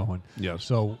 Keep it going. Yes.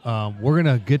 So we're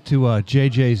going to get to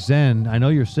JJ Zen. I know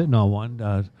you're sitting on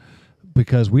one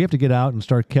because we have to get out and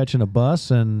start catching a bus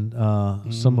and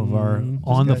some of our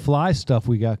on-the-fly stuff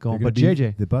we got going. But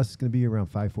JJ. The bus is going to be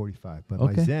around 5:45. But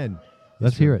Okay. my Zen.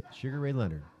 Let's is hear from it. Sugar Ray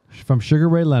Leonard. From Sugar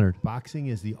Ray Leonard. Boxing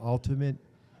is the ultimate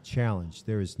challenge.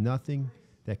 There is nothing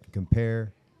that can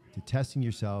compare to testing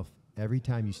yourself every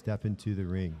time you step into the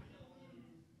ring.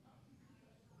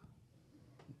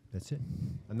 That's it.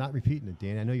 I'm not repeating it,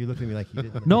 Dan. I know you're looking at me like you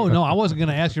didn't. No, I wasn't going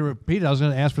to ask you to repeat it. I was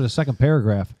going to ask for the second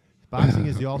paragraph. Boxing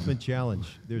is the ultimate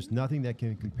challenge. There's nothing that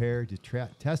can compare to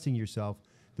testing yourself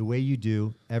the way you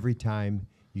do every time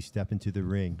you step into the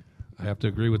ring. I have to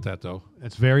agree with that, though.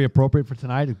 It's very appropriate for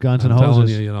tonight at Guns I'm and telling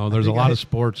Hoses. you, there's a lot of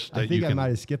sports that I you think I can. might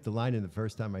have skipped the line in the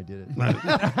first time I did it.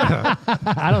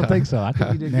 I don't think so. I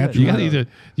think you did good.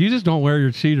 You just don't wear your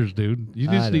cheaters, dude. You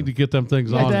I just need know. to get them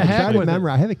things Yeah, on. the I'm heck trying to with it.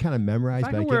 memorize. I have it kind of memorized. If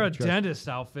I but can wear a can't trust- dentist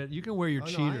outfit, you can wear your Oh,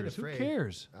 no, I ain't cheaters. Who afraid.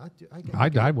 cares?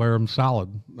 I wear them solid.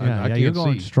 Yeah, I can't you're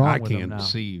going see. strong I with them can't now.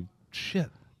 see shit.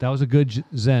 That was a good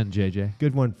Zen, JJ.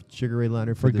 Good one, Sugar Ray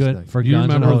Leonard, For this good night. for You Guns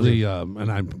and remember Hoses. the?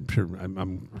 And I'm sure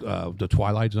I'm the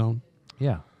Twilight Zone.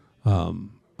 Yeah.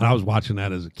 I was watching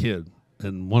that as a kid,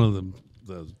 and one of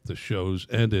the shows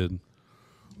ended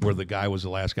where the guy was the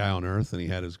last guy on Earth, and he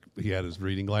had his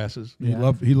reading glasses. He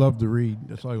loved to read.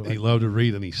 That's all he He liked. loved to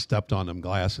read, and he stepped on them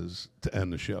glasses to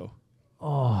end the show.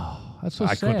 Oh, that's so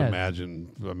I sad. couldn't imagine.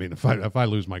 I mean, if I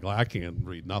lose my glass, I can't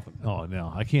read nothing. Oh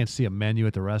no, I can't see a menu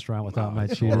at the restaurant without my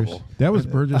it's cheaters. horrible. That was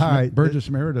Burgess. All right.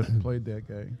 Burgess Meredith played that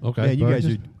guy. Okay, Man, you guys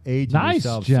Burgess. are aging Nice,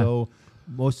 yourselves. Jeff. So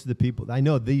most of the people, I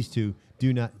know these two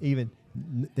do not even.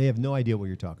 They have no idea what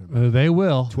you're talking about. They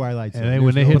will. Twilight Zone. And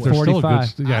when they There's hit no way. They're still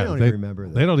 45, good. I don't even remember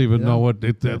that. They don't even You know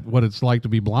know? what it's like to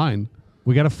be blind.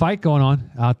 we got a fight going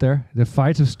on out there. The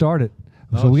fights have started,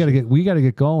 so Oh, we got to shit.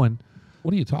 get going.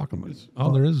 What are you talking about?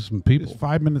 Oh, there is some people. It's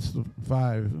 5 minutes to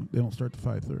 5. They don't start to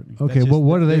 5:30. Okay, That's well, just-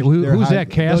 what are they? they're- Who's they're that?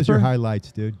 Those are Casper.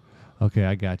 highlights, dude. Okay,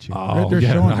 I got you. They're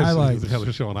showing nice. highlights. Yeah,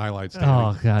 they're showing highlights.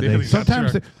 Oh, God, they-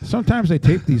 Sometimes they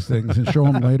tape these things and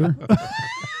show them later.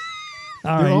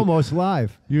 All They're right, almost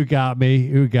live. you got me.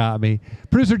 You got me.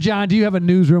 Producer John, do you have a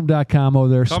newsroom.com over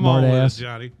there? Come Smart on, with ass. it,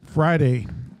 Johnny. Friday,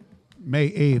 May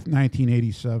 8th,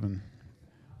 1987.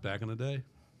 Back in the day.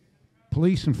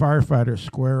 Police and firefighters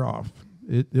square off.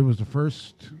 It was the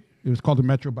first. It was called the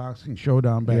Metro Boxing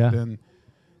Showdown back Yeah. then,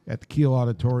 at the Kiel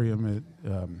Auditorium.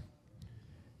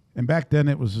 And back then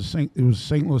it was St.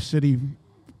 Louis City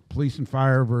Police and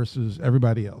Fire versus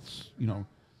everybody else.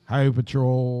 Highway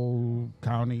Patrol,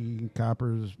 county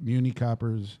coppers, muni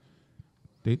coppers.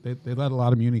 They let a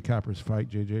lot of muni coppers fight.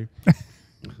 JJ.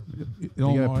 They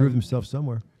got to prove themselves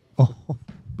somewhere.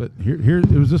 But here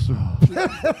it was just.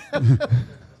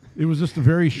 It was just a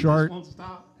very short.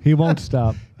 He won't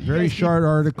stop. Very short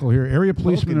article here. Area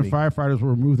policemen and me. firefighters will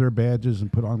remove their badges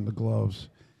and put on the gloves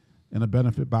in a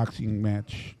benefit boxing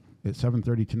match at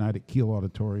 7:30 tonight at Kiel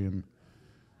Auditorium.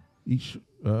 Each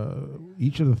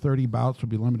of the 30 bouts will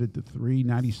be limited to 3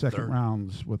 90-second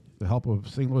rounds with the help of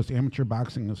St. Louis Amateur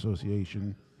Boxing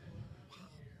Association.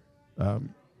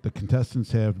 The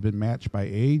contestants have been matched by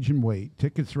age and weight.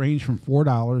 Tickets range from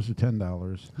 $4 to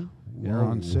 $10. They're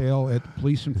on sale at the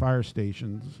police and fire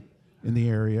stations in the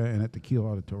area and at the Kiel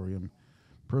Auditorium.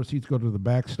 Proceeds go to the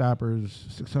Backstoppers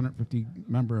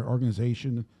 650-member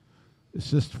organization,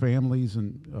 assist families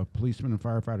and policemen and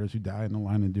firefighters who die in the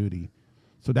line of duty.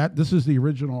 So this is the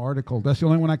original article. That's the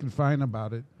only one I could find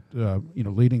about it,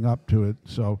 leading up to it.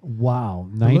 So Wow,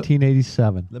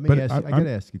 1987. Let me But ask. I- I got to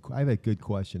ask you. I have a good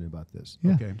question about this.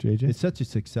 Yeah, Okay. JJ. It's such a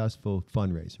successful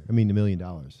fundraiser. I mean, $1 million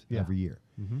Yeah. every year.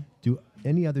 Do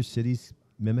any other cities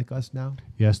mimic us now?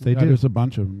 Yes, they yeah, do. there's a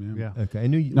bunch of them. Yeah. Yeah. Okay, I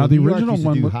knew. Now, the New York original used to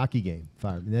one do wa- hockey game.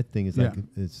 Fire. And that thing is Yeah. like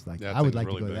it's like That I would thing's like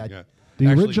really to go to big, that. The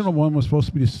Actually, original one was supposed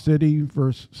to be the city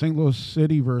versus St. Louis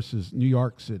City versus New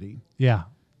York City. Yeah.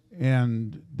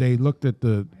 And they looked at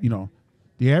the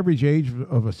average age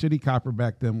of a city copper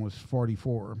back then was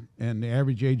 44, and the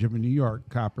average age of a New York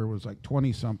copper was like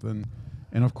 20 something.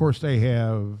 And of course they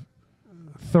have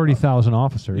 30,000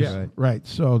 officers. right.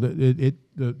 So the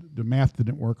math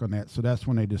didn't work on that. So that's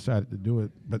when they decided to do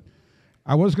it. But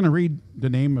I was going to read the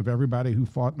name of everybody who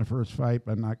fought in the first fight,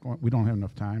 but we don't have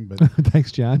enough time. But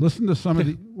Thanks, John. listen to some of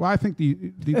the. Well, I think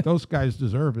those guys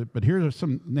deserve it. But here are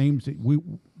some names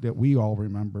that we all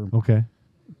remember Okay.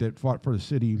 that fought for the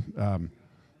city.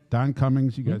 Don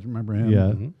Cummings, you guys remember him?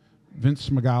 Yeah. Vince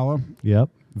Smagala, Yep.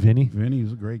 Vinny. Vinny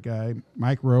was a great guy.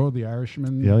 Mike Rowe, the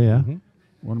Irishman, Yeah, yeah.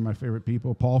 one of my favorite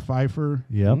people. Paul Pfeiffer,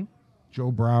 Yep. Joe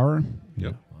Brower,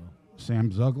 Yep.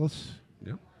 Sam Zuglas,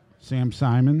 Yep. Sam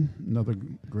Simon, another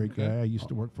great guy I used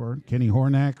to work for. Kenny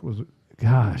Hornack was,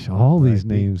 Gosh, all these Right,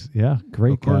 Pete. names. Yeah,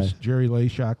 great of course, guys. Jerry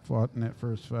Layshock fought in that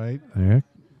first fight. Eric.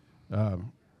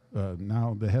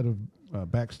 Now the head of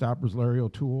Backstoppers, Larry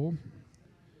O'Toole.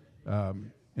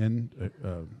 And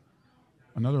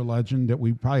another legend that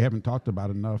we probably haven't talked about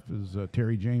enough is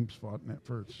Terry James fought in that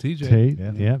first. TJ. Tate.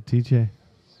 Yeah. Yep, TJ.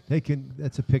 Hey,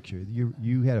 that's a picture.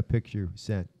 You had a picture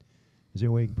sent. Is there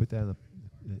a way you can put that on the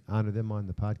honor them on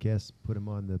the podcast, put them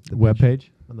on the Webpage?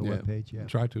 on the Yeah. webpage. Yeah,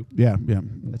 Try to. Yeah, yeah.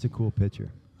 that's a cool picture.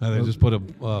 They just put up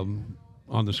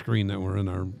on the screen that we're in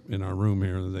our room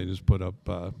here. They just put up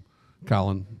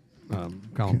Colin Brown's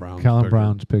Colin picture.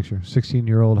 Brown's picture,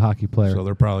 16-year-old hockey player. So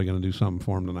they're probably going to do something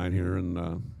for him tonight here,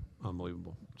 and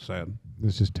unbelievable, sad.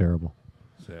 This is terrible.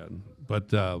 Sad.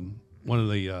 But one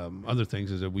of the other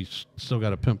things is that we still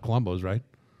got to pimp Columbus, right?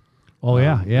 Oh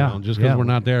yeah, You yeah. know, just because yeah. we're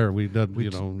not there, you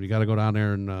got to go down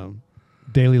there and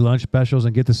daily lunch specials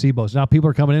and get the SIBOs. Now people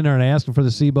are coming in there and asking for the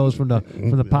SIBOs from the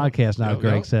podcast. Now Yeah,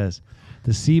 Greg yeah. says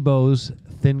the SIBOs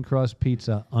thin crust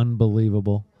pizza,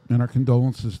 unbelievable. And our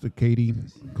condolences to Katie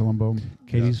Colombo.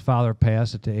 Katie's father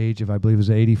passed at the age of, I believe, was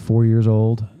 84 years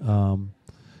old.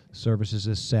 Services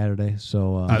this Saturday.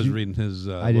 So I was reading his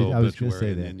I did- little I was gonna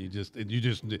obituary, say and that. you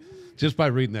just by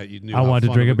reading that you knew. I how wanted to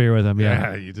fun drink of a beer with him.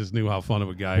 Yeah. you just knew how fun of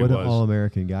a guy What he an was.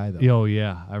 all-American guy, though. Oh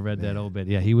yeah, I read that a little bit.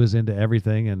 Yeah, he was into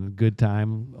everything and good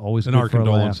time. Always And good our for a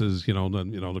laugh. condolences, the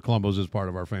Columbos is part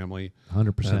of our family,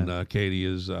 100%. and Katie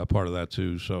is part of that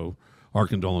too. So our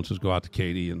condolences go out to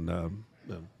Katie, and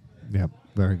Yep,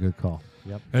 very good call.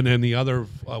 Yep. and then the other,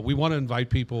 we want to invite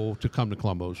people to come to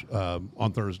Columbos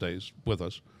on Thursdays with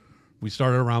us. We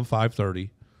started around 5:30.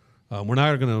 We're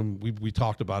not going to. We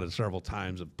talked about it several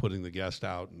times of putting the guest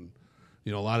out, and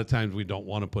a lot of times we don't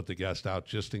want to put the guest out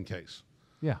just in case.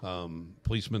 Yeah.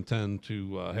 Policemen tend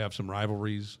to have some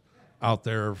rivalries out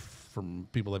there from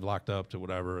people they've locked up to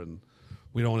whatever, and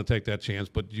we don't want to take that chance.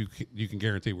 But you can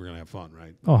guarantee we're going to have fun,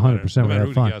 right? Oh, 100% No we're matter gonna have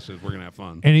who fun. the guest is, we're going to have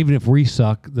fun. And even if we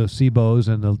suck, the SIBOs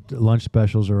and the lunch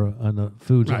specials and the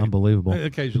food's Right. unbelievable.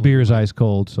 Occasionally. The beer is ice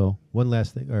cold, so One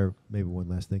last thing, or maybe one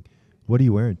last thing. What are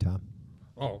you wearing, Tom?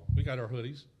 Oh, we got our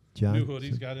hoodies. John? New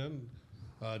hoodies got in.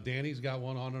 Danny's got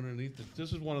one on underneath.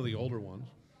 This is one of the older ones.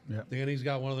 Yeah. Danny's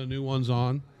got one of the new ones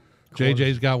on.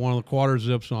 JJ's got one of the quarter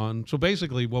zips on. So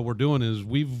basically what we're doing is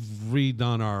we've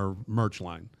redone our merch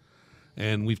line,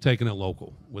 and we've taken it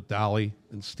local with Dolly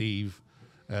and Steve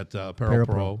at Apparel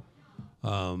Pro.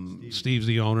 Steve's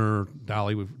the owner.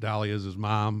 Dolly is his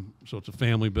mom, so it's a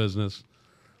family business.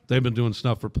 They've been doing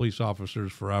stuff for police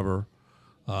officers forever.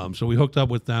 So we hooked up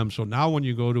with them. So now when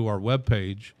you go to our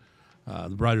webpage,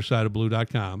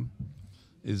 thebrightersideofblue.com,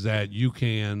 is that you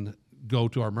can go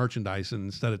to our merchandise, and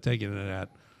instead of taking it at,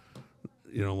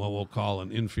 what we'll call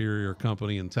an inferior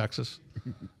company in Texas,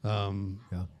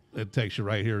 it takes you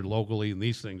right here locally, and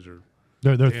these things are,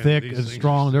 they're Yeah, thick these and things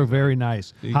strong. are- They're very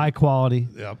nice, high quality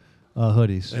yep.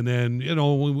 hoodies. And then,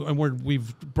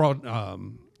 we've brought,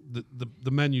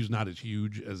 the menu's not as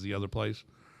huge as the other place,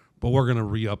 but we're going to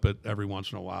re-up it every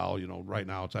once in a while. Right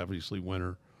now it's obviously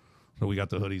winter, so we got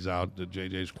the hoodies out, the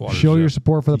JJ's quarter Show your zip.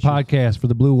 support for the podcast, for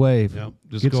the Blue Wave. Yep.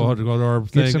 Just Get go some- to our Get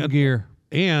thing. some gear.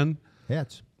 And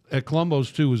Hats. at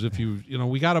Columbo's too is if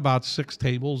we got about 6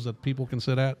 tables that people can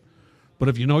sit at, but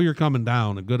if you're coming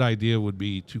down, a good idea would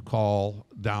be to call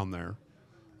down there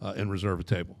and reserve a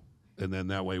table, and then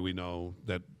that way we know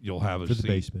that you'll have a For the seat.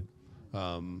 basement.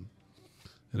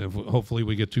 And if hopefully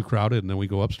we get too crowded, and then we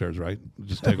go upstairs, right?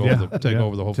 Just take over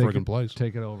the whole friggin' place.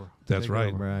 Take it over. That's Take it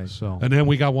right. over. Right. So And then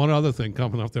we got one other thing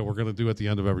coming up that we're going to do at the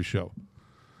end of every show.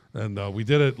 And we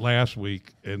did it last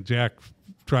week, and Jack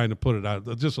trying to put it out,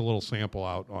 just a little sample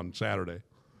out on Saturday.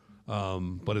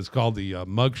 But it's called the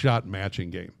mugshot matching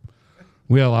game.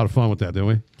 We had a lot of fun with that, didn't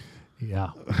we? yeah,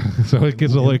 So it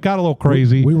got a little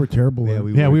crazy. We were terrible. Yeah, at it.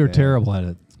 we were bad. terrible at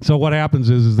it. So what happens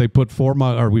is they put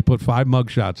we put 5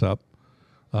 mugshots up,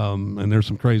 and there's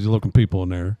some crazy looking people in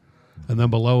there, and then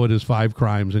below it is 5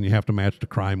 crimes, and you have to match the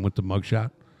crime with the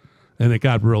mugshot, and it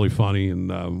got really funny.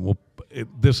 And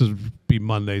this is be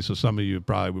Monday, so some of you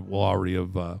probably will already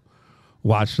have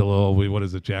watched a little. What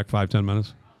is it, Jack? 5-10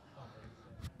 minutes.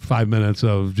 5 minutes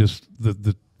of just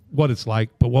the what it's like.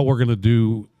 But what we're gonna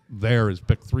do there is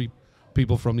pick 3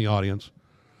 people from the audience.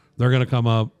 They're gonna come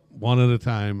up one at a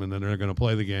time, and then they're going to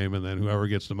play the game, and then whoever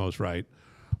gets the most right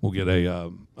will get a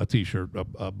T-shirt,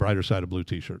 a Brighter Side of Blue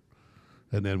T-shirt,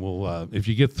 and then we'll if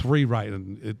you get 3 right,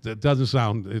 and it doesn't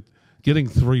sound getting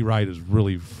 3 right is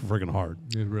really friggin' hard,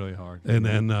 It's really hard. and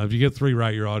then if you get 3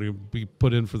 right, you're ought to be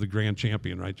put in for the grand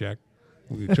champion, right, Jack?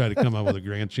 We try to come up with a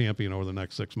grand champion over the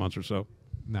next 6 months or so.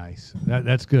 Nice.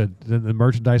 That's good. The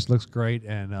merchandise looks great,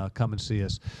 and come and see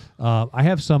us. I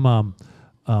have some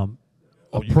you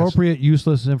guys- appropriate,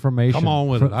 useless information. Come on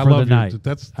with for, it. I for love the night.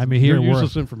 That's here your at work.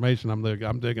 useless information. I'm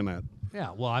digging that. Yeah.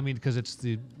 Well, I mean, because it's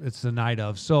the night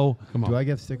of. So Come on. Do I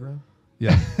get to stick around?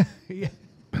 Yeah. yeah.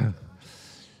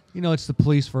 It's the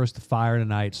police versus the fire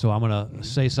tonight. So I'm gonna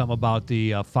say something about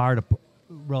the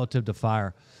relative to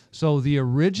fire. So the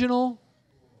original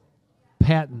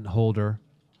patent holder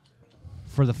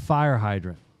for the fire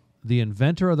hydrant the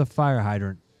inventor of the fire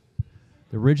hydrant,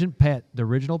 the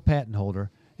original patent holder,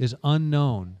 is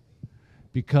unknown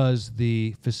because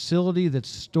the facility that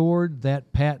stored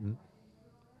that patent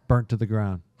burnt to the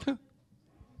ground.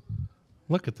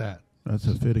 Look at that. That's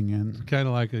a fitting end. Kind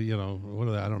of like a, what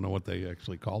are they? I don't know what they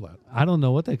actually call that. I don't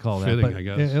know what they call that. Fitting, But I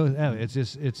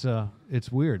guess.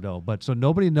 it's weird though. But so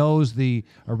nobody knows the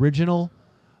original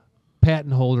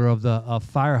patent holder of the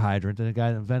fire hydrant and the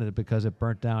guy that invented it because it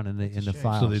burnt down in the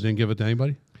files. So they didn't give it to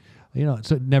anybody?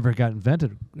 So it never got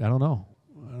invented. I don't know.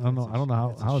 I don't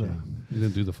know how they. You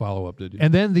didn't do the follow-up, did you?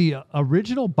 And then the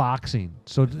original boxing.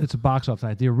 So it's a box off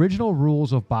tonight. The original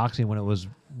rules of boxing when it was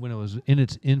in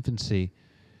its infancy.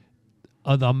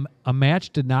 A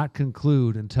match did not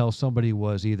conclude until somebody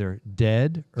was either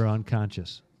dead or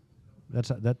unconscious. That's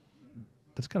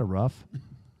kind of rough.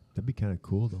 That'd be kind of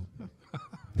cool, though.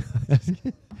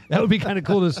 That would be kind of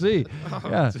cool to see.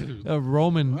 Yeah, dude. a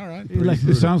Roman. All right.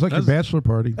 It sounds like a bachelor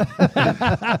party.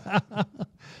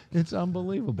 It's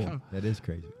unbelievable. That is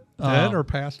crazy. Dead or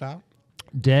passed out?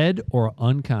 Dead or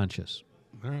unconscious.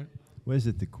 All right. What is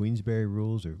it? The Queensberry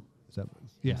rules, or is that?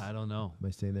 Yeah, I don't know. Am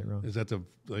I saying that wrong? Is that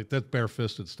that's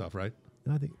bare-fisted stuff, right?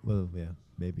 No, I think. Well, yeah,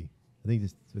 maybe. I think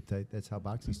that's how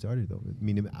boxing started, though. I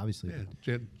mean, obviously.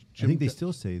 Yeah. I think they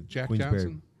still say Jack Queensberry.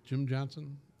 Johnson? Jim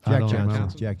Johnson? I Jack don't Johnson.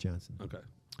 remember. Jack Johnson. Okay.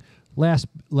 Last,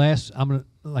 I'm gonna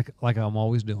like I'm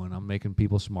always doing. I'm making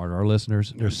people smarter. Our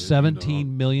listeners, there's dude,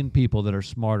 17 million people that are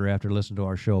smarter after listening to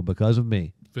our show because of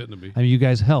me. Fitting to be. I mean, you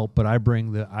guys help, but I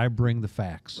bring the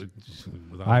facts.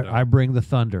 Without a doubt. I bring the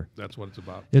thunder. That's what it's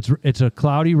about. It's a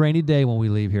cloudy, rainy day when we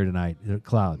leave here tonight.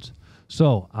 Clouds.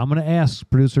 So I'm going to ask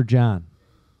producer John.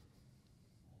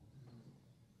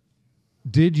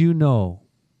 Did you know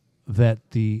that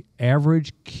the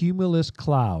average cumulus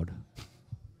cloud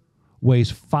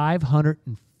weighs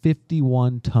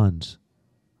 551 tons?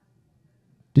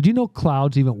 Did you know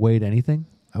clouds even weighed anything?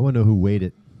 I want to know who weighed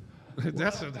it.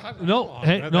 No,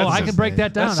 I can break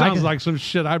that down. That sounds like some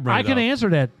shit I bring I can answer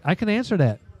that. I can answer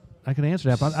that. But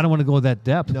I don't want to go that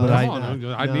depth. No, but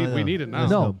that's we need it now.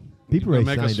 No. People It'll already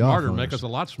make us signed off smarter, on make this. us a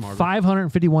lot smarter.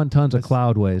 551 tons of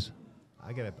cloud weighs.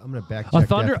 I'm gonna back A check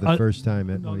thunder- that for the a- first time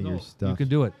at one of your stuff. You can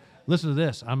do it. Listen to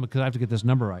this. Because I have to get this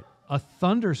number right. A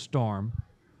thunderstorm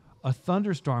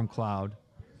cloud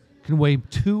can weigh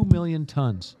 2 million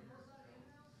tons.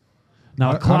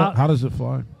 Now, How does it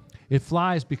fly? it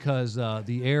flies because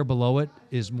the air below it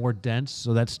is more dense,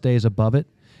 so that stays above it.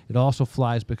 It also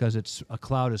flies because a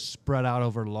cloud is spread out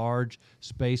over large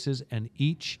spaces, and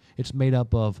it's made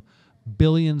up of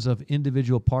billions of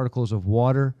individual particles of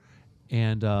water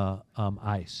and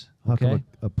ice. How Okay, come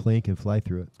a plane can fly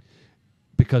through it?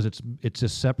 because it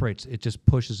just separates. It just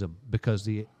pushes them because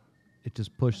it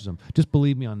just pushes them. Just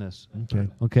believe me on this. Okay.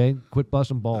 Okay, quit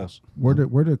busting balls Where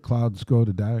do clouds go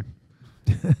to die?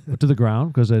 to the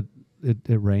ground because it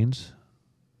rains.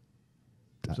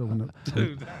 So when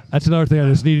That's another thing I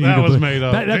just needed. That you to was believe. made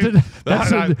up.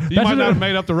 You might not have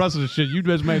made up the rest of the shit. You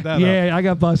just made that up. Yeah, I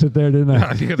got busted there, didn't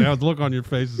I? You can have the look on your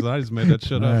faces. I just made that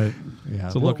shit up. Right. Yeah.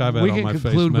 It's a look I've had we on can my face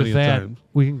conclude many with a that. time.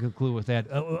 We can conclude with that.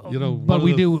 One but of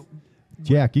we the- do.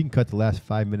 Jack, you can cut the last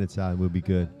 5 minutes out and we'll be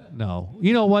good. No.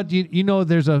 You know what? You know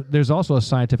there's also a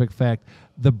scientific fact.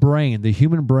 The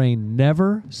human brain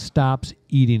never stops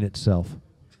eating itself.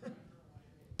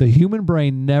 The human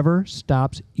brain never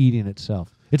stops eating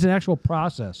itself. It's an actual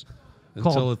process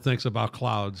Until called it thinks about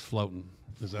clouds floating.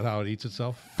 Is that how it eats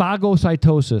itself?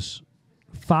 phagocytosis.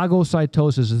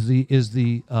 Phagocytosis is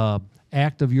the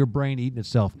act of your brain eating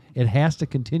itself. It has to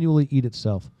continually eat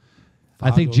itself. I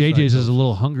think JJ's is a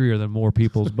little hungrier than more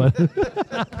people's, but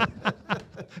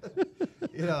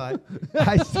You know,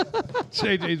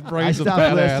 JJ's brain's a stopped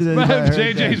fat ass. listening when I heard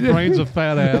JJ's that. brain's a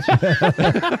fat ass.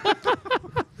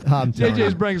 I'm telling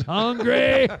JJ's you. brain's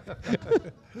hungry.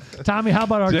 Tommy, how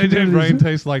about our JJ's communities? brain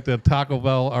tastes like the Taco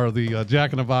Bell or the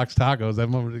Jack in the Box tacos. That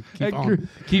moment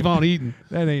keep on eating.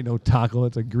 That ain't no taco.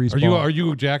 It's a grease Are ball.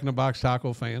 you a Jack in the Box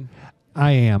taco fan?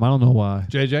 I am. I don't know why.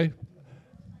 JJ?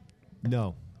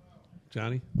 No.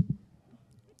 Johnny?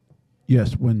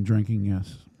 yes, when drinking,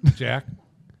 yes. Jack?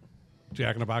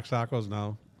 Jack in the Box tacos?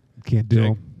 No. Can't do Jake.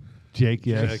 them. Jake,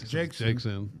 yes. Jake's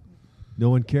in. No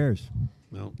one cares.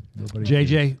 No. Nobody JJ,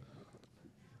 cares.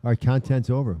 All right,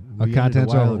 content's over. Our We ended a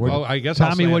content's while over. ago. We're- Well, I guess Tommy,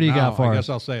 I'll say what it do you now. got for I us? guess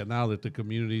I'll say it now that the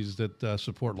communities that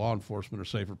support law enforcement are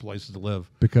safer places to live.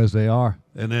 because they are.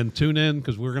 And then tune in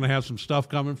because we're going to have some stuff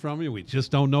coming from you. We just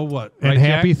don't know what. And Right,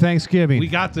 happy Jack? Thanksgiving. We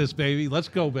got this, baby. Let's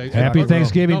go, baby. Happy No,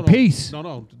 Thanksgiving. no, Peace.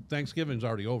 No, Thanksgiving's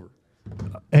already over.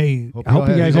 Hey, Hope I hope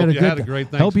y'all you guys had- had a you good. had a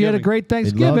great Hope you had a Thanksgiving. great They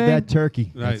Thanksgiving. love that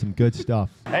turkey. Right. That's some good stuff.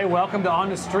 Hey, welcome to On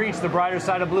the Streets, the brighter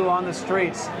side of blue on the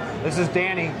streets. This is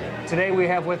Danny. Today we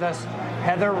have with us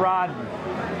Heather Rodden.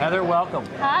 Heather, welcome.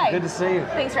 Hi. Good to see you.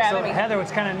 Thanks for having me. Heather,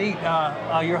 it's kind of neat.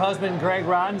 Your husband, Greg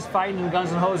Rodden's fighting in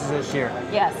Guns N' Hoses this year.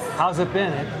 Yes. How's it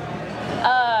been?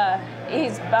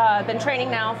 He's been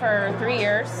training now for 3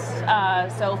 years.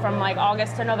 So from like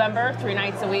August to November, 3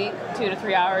 nights a week, 2 to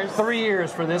 3 hours. 3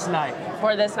 years for this night.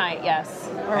 For this night, yes.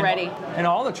 We're ready. And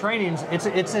all the trainings, it's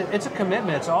a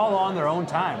commitment. It's all on their own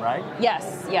time, right?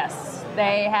 Yes, yes.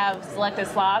 They have selected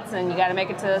slots, and you got to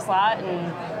make it to the slot,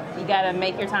 and you got to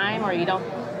make your time, or you don't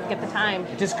get the time.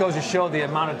 It just goes to show the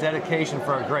amount of dedication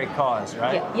for a great cause,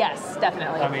 right? Yes,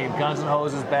 definitely. I mean, Guns N'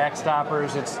 Hoses,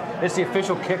 Backstoppers. It's the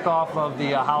official kickoff of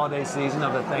the holiday season,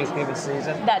 of the Thanksgiving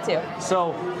season. That too.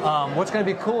 So what's going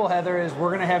to be cool, Heather, is we're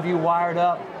going to have you wired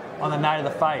up on the night of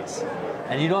the fights.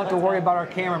 And you don't have to worry about our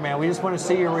cameraman. We just want to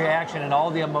see your reaction and all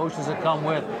the emotions that come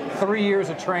with 3 years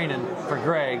of training for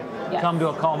Greg come to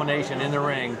a culmination in the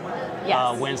ring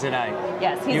Wednesday night.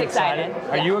 Yes, he's You excited.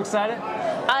 Are you excited?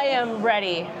 I am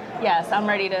ready. Yes, I'm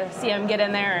ready to see him get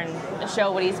in there and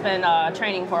show what he's been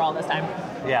training for all this time.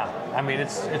 Yeah, I mean,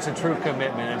 it's a true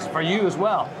commitment. It's for you as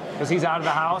well, because he's out of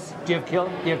the house. Do you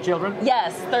have children?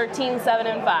 Yes, 13, 7,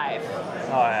 and 5.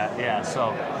 Oh, yeah.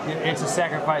 So it's a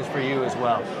sacrifice for you as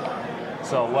well.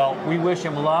 So, well, we wish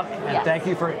him luck, and thank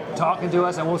you for talking to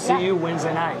us, and we'll see you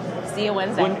Wednesday night. See you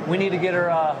Wednesday. We need to get her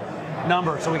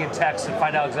number so we can text and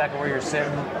find out exactly where you're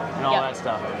sitting and all that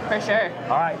stuff. For sure.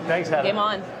 All right, thanks, Heather. Game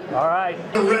on. All right.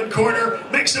 The red corner,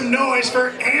 make some noise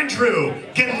for Andrew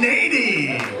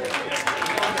Gennady.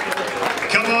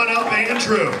 Come on up,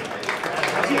 Andrew.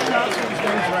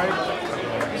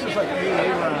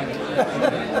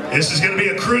 This is going to be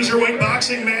a cruiserweight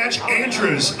boxing match.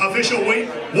 Andrew's official weight,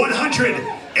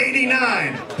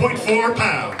 189.4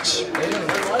 pounds.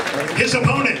 His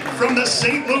opponent from the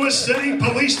St. Louis City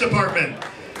Police Department.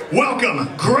 Welcome,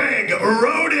 Greg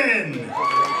Roden.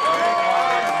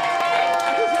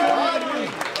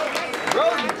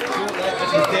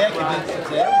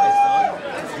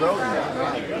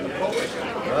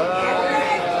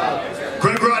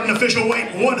 Greg Rodden, official weight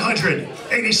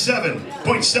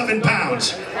 187.7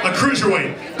 pounds. A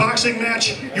cruiserweight boxing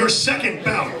match, your second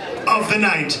bout of the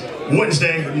night,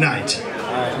 Wednesday night.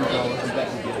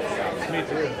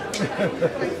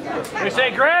 You say,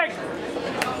 Greg?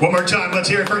 One more time, let's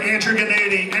hear it for Andrew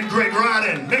Gennady and Greg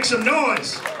Rodden. Make some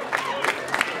noise.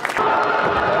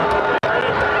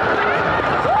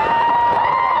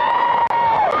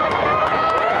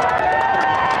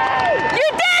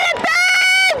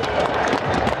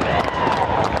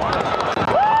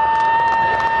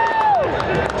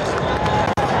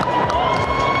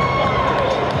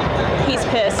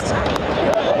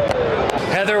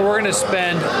 Heather, we're going to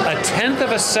spend a tenth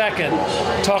of a second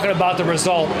talking about the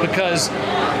result because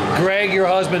Greg, your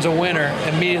husband's a winner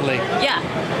immediately. Yeah,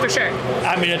 for sure.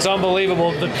 I mean, it's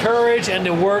unbelievable. The courage and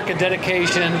the work and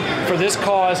dedication for this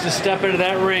cause to step into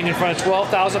that ring in front of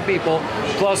 12,000 people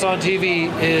plus on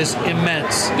TV is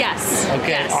immense. Yes. Okay.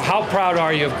 Yes. How proud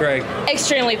are you of Greg?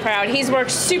 Extremely proud. He's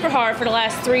worked super hard for the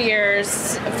last 3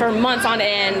 years, for months on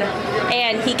end,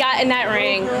 and he got in that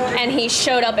ring and he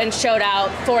showed up and showed out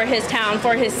for his town,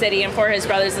 for his city, and for his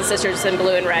brothers and sisters in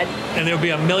blue and red. And there'll be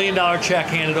 $1 million check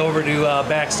handed over to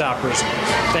Backstoppers,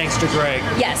 thanks to Greg.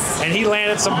 Yes. And he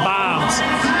landed some bombs.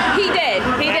 He did.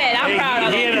 He did. I'm proud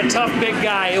of him. He had a tough big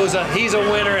guy. He's a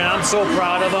winner, and I'm so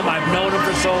proud of him. I've known him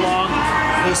for so long.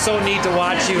 It was so neat to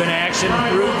watch you in action,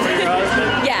 root for your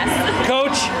husband. Yes.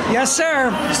 Coach. Yes,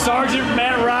 sir. Sergeant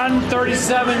Matt Rodden,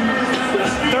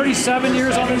 37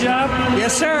 years on the job.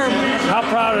 Yes, sir. How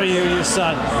proud are you of your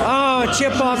son? Oh, a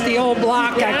chip off the old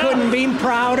block. I couldn't be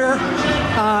prouder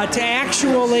to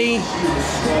actually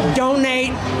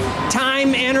donate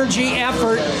time, energy,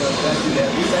 effort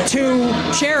to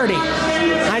charity.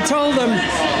 I told them,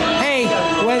 hey,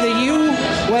 whether you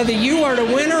are the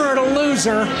winner or the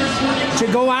loser, to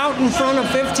go out in front of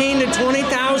 15 to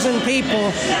 20,000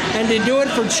 people and to do it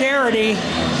for charity,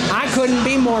 I couldn't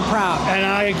be more proud. And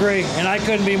I agree. And I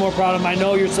couldn't be more proud of him. I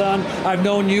know your son. I've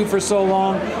known you for so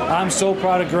long. I'm so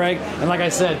proud of Greg. And like I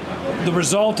said, the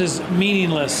result is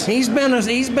meaningless. He's been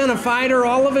a fighter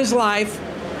all of his life.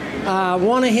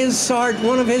 One of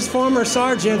his former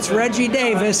sergeants, Reggie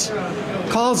Davis,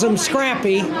 calls him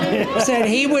Scrappy, said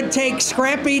he would take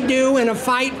Scrappy Doo in a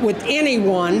fight with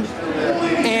anyone,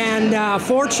 and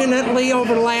fortunately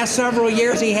over the last several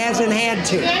years he hasn't had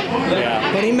to.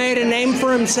 Yeah. But he made a name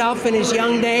for himself in his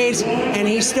young days, and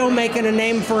he's still making a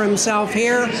name for himself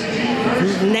here.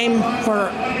 Name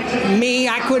for me,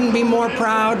 I couldn't be more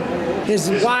proud. his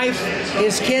wife,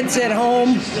 his kids at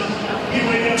home.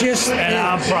 Just And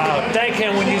I'm proud. Thank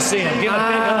him when you see him. Give him a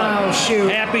big hug. Oh, shoot.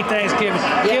 Happy Thanksgiving.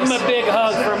 Give him a big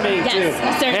hug from me, Yes, too.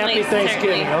 certainly, Happy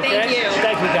Thanksgiving, certainly. okay? Thank you.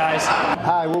 Thank you, guys.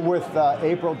 Hi, we're with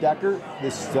April Decker.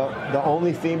 This is the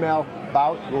only female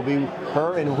bout will be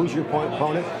her. And who's your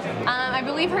opponent? I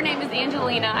believe her name is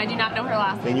Angelina. I do not know her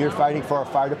last name. And you're fighting for our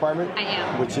fire department? I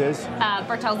am. Which is?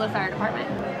 Bertelza Fire Department.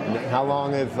 How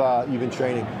long have you been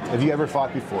training? Have you ever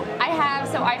fought before? I have.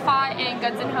 So I fought in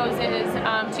Guns N' Hoses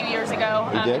 2 years ago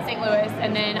in St. Louis,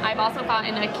 and then I've also fought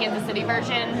in a Kansas City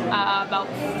version about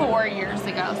 4 years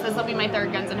ago. So this will be my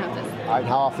third Guns N' Hoses. All right,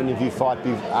 how often have you fought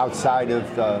outside of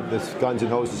this Guns N'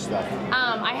 Hoses stuff?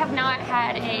 I have not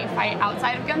had a fight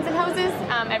outside of Guns N' Hoses.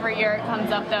 Every year it comes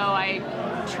up, though. I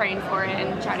train for it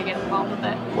and try to get involved with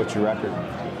it. What's your record?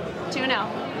 2-0.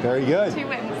 Very good. 2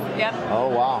 wins. Yep. Oh,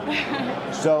 wow.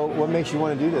 So what makes you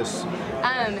want to do this?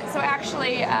 So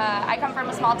actually, I come from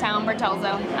a small town,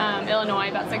 Bertelza, Illinois,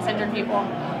 about 600 people.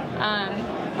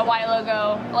 A while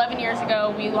ago, 11 years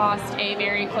ago, we lost a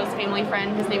very close family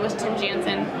friend. His name was Tim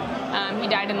Jansen. He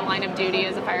died in the line of duty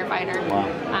as a firefighter. Wow.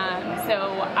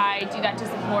 So I do that to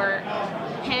support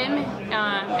him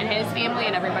and his family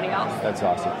and everybody else. That's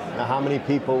awesome. Now, how many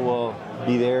people will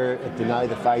be there at the night of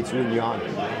the fights rooting you on?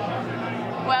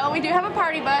 Well, we do have a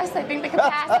party bus. I think the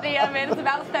capacity of it is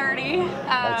about 30.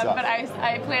 Awesome. But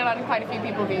I plan on quite a few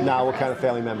people being Now, there. what kind of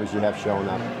family members do you have showing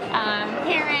up?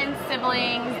 Parents,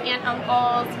 siblings, aunt,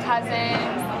 uncles,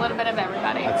 cousins, a little bit of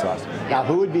everybody. That's awesome. Now,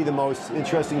 who would be the most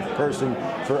interesting person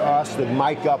for us to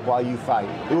mic up while you fight?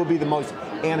 Who will be the most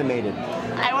animated?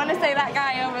 I want to say that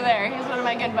guy over there. He's one of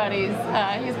my good buddies.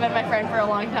 He's been my friend for a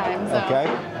long time. So. Okay.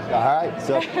 All right.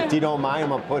 So if you don't mind, I'm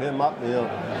going to put him up. And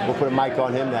we'll put a mic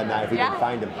on him that night if we can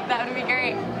find him. That would be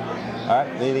great. All right.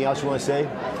 Anything else you want to say? I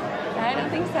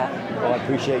don't think so. Well, I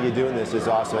appreciate you doing this. It's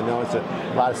awesome. I know it's a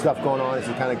lot of stuff going on. It's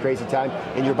a kind of crazy time.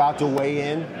 And you're about to weigh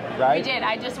in, right? We did.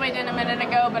 I just weighed in a minute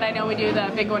ago, but I know we do the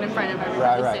big one in front of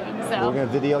everybody Right. soon. So. We're going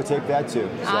to videotape that too.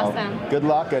 So Awesome. Good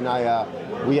luck, and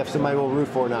we have somebody we'll root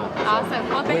for now. So. Awesome.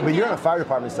 Well, thank But you. you're on the fire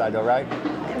department side, though, right?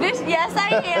 Yes,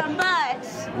 I am, but.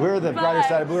 We're the brighter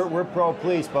side. We're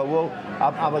pro-police, but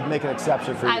I'll make an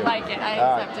exception for you. I like it. I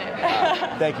accept it.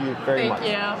 Thank you very much.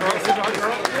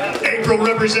 Thank you. April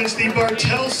represents the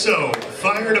Bertelza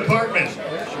Fire Department.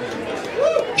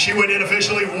 She went in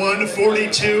officially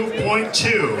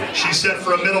 142.2. She's set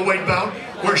for a middleweight bout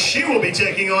where she will be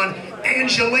taking on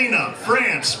Angelina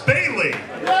France Bailey.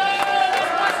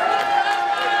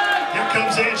 Here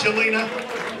comes Angelina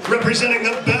representing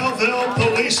the Belleville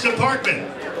Police Department.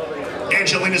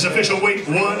 Angelina's official weight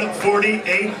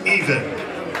 148 even.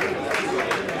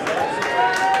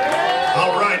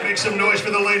 All right, make some noise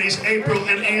for the ladies, April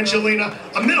and Angelina.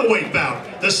 A middleweight bout,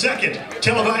 the second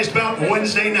televised bout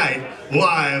Wednesday night,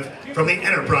 live from the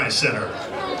Enterprise Center.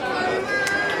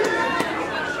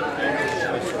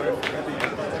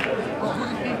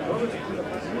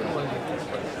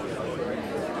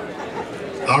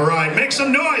 All right, make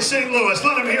some noise, St. Louis.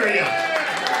 Let them hear you.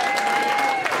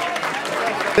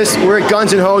 We're at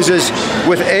Guns N' Hoses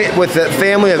with the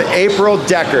family of April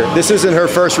Decker. This isn't her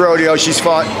first rodeo. She's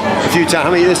fought a few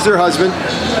times. This is her husband.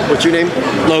 What's your name?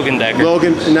 Logan Decker.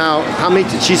 Logan. Now, how many?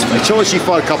 She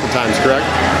fought a couple times, correct?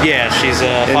 Yeah, she's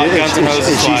fought Guns N'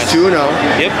 Hoses twice. She's 2-0.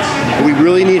 Yep. We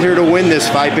really need her to win this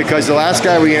fight because the last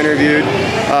guy we interviewed,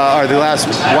 or the last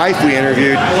wife we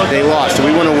interviewed, they lost. So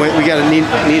we want to win. We got to need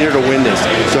her to win this.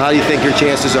 So how do you think your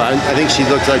chances are? I think she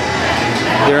looks like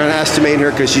they're underestimating her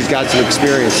because she's got some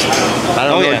experience. I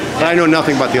don't know. I know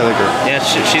nothing about the other girl. Yeah,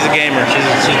 she's a gamer. She's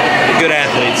a good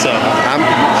athlete, so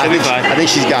I think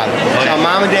she's got it. Now,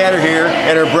 Mom and Dad are here,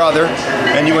 and her brother.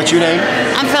 And what's your name?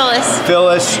 I'm Phyllis.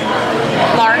 Phyllis.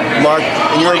 Mark. Mark.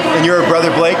 And you're her brother,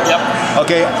 Blake? Yep.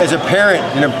 Okay, as a parent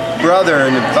and a brother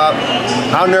and a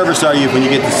how nervous are you when you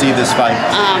get to see this fight?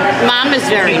 Mom is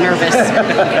very nervous.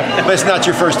 But it's not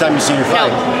your first time you've seen her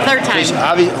fight. No, third time.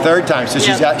 Third time. So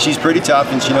she's pretty tough,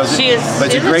 and she knows she it. Is, but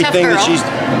it's a great thing that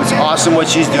it's awesome what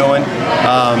she's doing.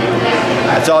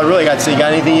 That's all I really got to say. You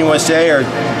got anything you want to say, or?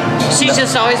 She's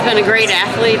just always been a great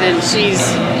athlete, and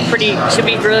she'll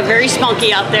be really very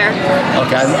spunky out there.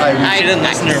 Okay. She didn't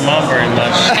listen to her mom very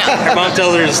much. Her mom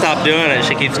tells her to stop doing it.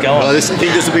 She keeps going. Well,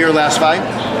 think this will be her last fight?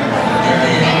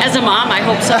 As a mom, I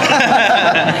hope so.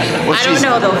 I don't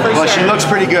know though. For sure. She looks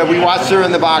pretty good. We watched her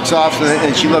in the box office,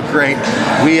 and she looked great.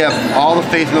 We have all the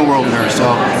faith in the world in her. So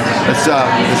let's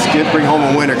bring home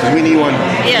a winner because we need one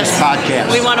Yes. this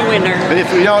podcast. We want a winner. But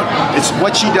if we don't, it's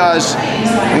what she does.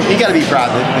 You got to be proud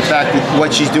of the fact that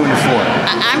what she's doing it for.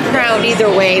 I'm proud either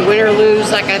way, win or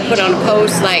lose. Like I put on a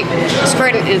post, like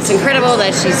it's incredible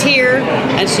that she's here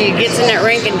and she gets in that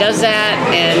rink and does that,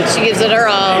 and she gives it her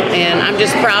all. And I'm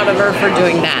just proud of her for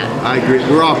doing that. I agree.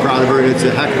 We're all proud of her. It's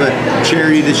a heck of a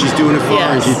charity that she's doing it for,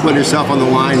 and she's putting herself on the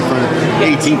line in front of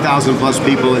 18,000 plus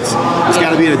people. It's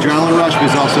got to be an adrenaline rush, but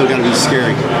it's also got to be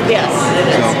scary. Yes.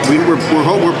 So we're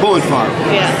pulling for her.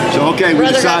 Yeah. So okay, we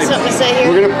Brother decide. got something to say here?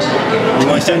 We're gonna. You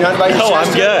want to say nothing about your No, I'm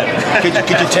sister? good.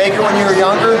 Could you take her when you were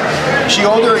younger? She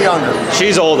older or younger?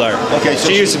 She's older. Okay, so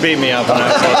she used to beat me up when I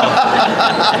was little.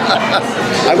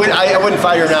 I wouldn't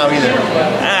fight her now either.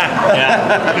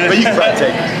 Yeah. But you can probably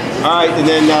take her. All right, and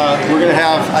then we're going to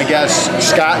have, I guess,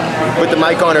 Scott put the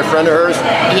mic on, a friend of hers.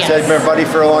 He said he's been a buddy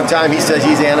for a long time. He says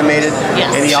he's animated.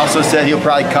 Yes. And he also said he'll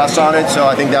probably cuss on it, so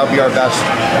I think that would be our best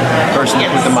person to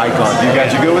put the mic on. You guys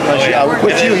are good with us?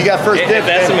 With you got first dibs. If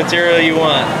that's the material you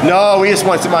want. No, we just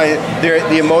want somebody,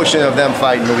 the emotion of them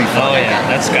fighting will be fun. Oh, yeah,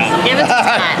 that's Scott. Give it to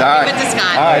Scott. All right. Give it to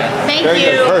Scott. All right. Thank Very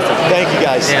you. Good. Perfect. Thank you,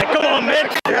 guys. Yeah. Come on, Mitch.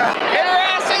 Get her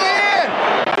ass in!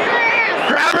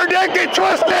 Grab her dick and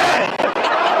twist it!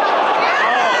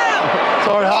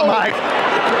 Sorry, hot mic.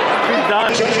 She's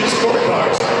done. Judges'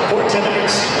 scorecards for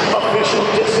tonight's official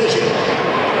decision.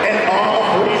 And all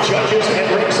three judges at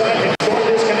ringside have scored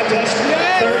this contest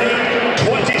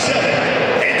 30-27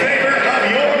 in favor of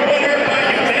your winner by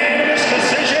unanimous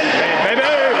decision, Baby.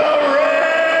 the red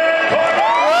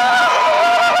corner.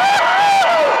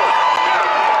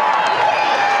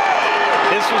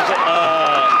 This was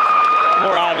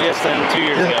more obvious than 2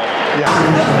 years ago.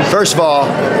 First of all,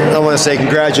 I want to say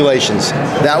congratulations.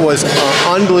 That was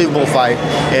an unbelievable fight,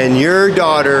 and your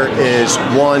daughter is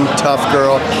one tough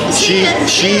girl. She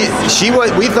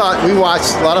was. We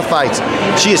watched a lot of fights.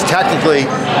 She is technically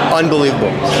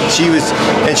unbelievable. She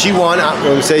won. I'm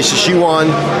going to say she won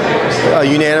a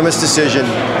unanimous decision.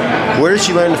 Where did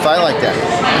she learn to fight like that?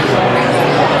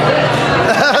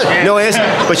 No,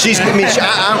 but she's. I mean,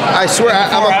 I swear,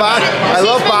 I'm a boxer. I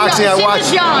love boxing. I watch.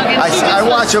 I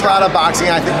watch a lot of boxing.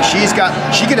 I think she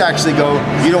could actually go.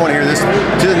 You don't want to hear this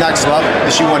to the next level.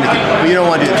 If she wanted to. But you don't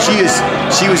want to do it.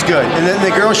 She was good. And then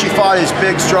the girl she fought is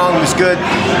big, strong, was good,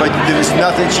 but there was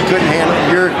nothing she couldn't handle.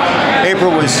 April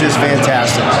was just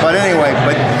fantastic. But anyway,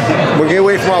 we're getting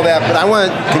away from all that. But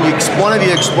can one of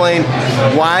you explain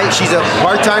why she's a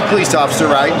part-time police officer,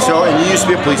 right? So, and you used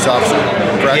to be a police officer,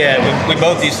 correct? Yeah, we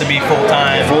both used to be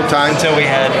full-time. Full-time. Until we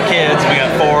had kids. We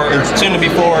got 4, soon to be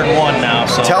 4 and 1 now.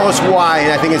 So tell us why,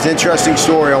 and I think it's an interesting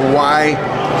story on why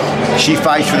she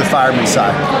fights for the fireman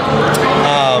side.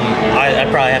 I'd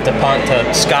probably have to punt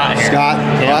to Scott here. Scott?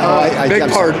 Yeah.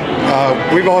 Big part.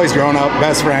 We've always grown up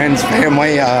best friends,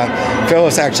 family.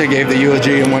 Phyllis actually gave the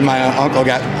eulogy, and when my uncle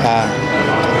got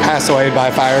passed away by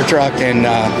a fire truck, and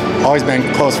always been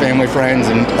close family friends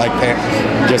and like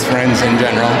just friends in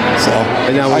general. So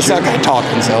I suck at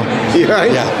talking. So you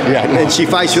right? Yeah. And she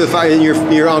fights for the fire. And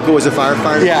your uncle was a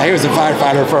firefighter. Yeah, he was a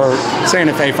firefighter for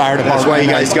Santa Fe Fire Department. That's why you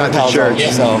guys got the church.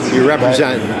 Yeah. So you're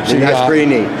representing. And that's pretty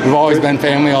neat. We've always been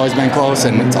family, always been close,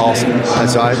 and it's awesome.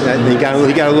 That's all. He got a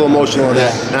little emotional on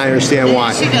that, and I understand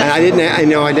why. And I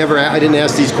didn't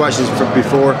ask these questions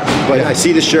before, but I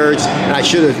see the shirts, and that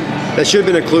should have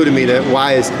been a clue to me that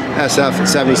why is SF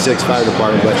 76 Fire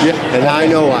Department, and now I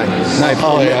know why.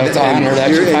 It's an honor that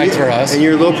she fights for us. And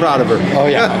you're a little proud of her. Oh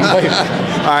yeah. All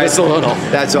right. Just a little.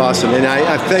 That's awesome, and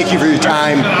I thank you for your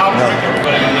time.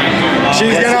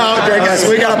 She's gonna outdrink us.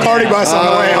 We got a party bus on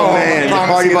the way home. Oh man, the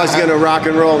party bus is gonna rock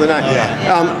and roll tonight.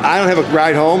 Yeah. I don't have a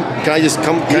ride home. Can I just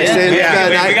come? Can I stay in we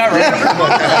got room.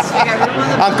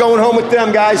 I'm going home with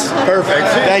them, guys. Perfect.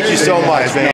 Thank you so much, man.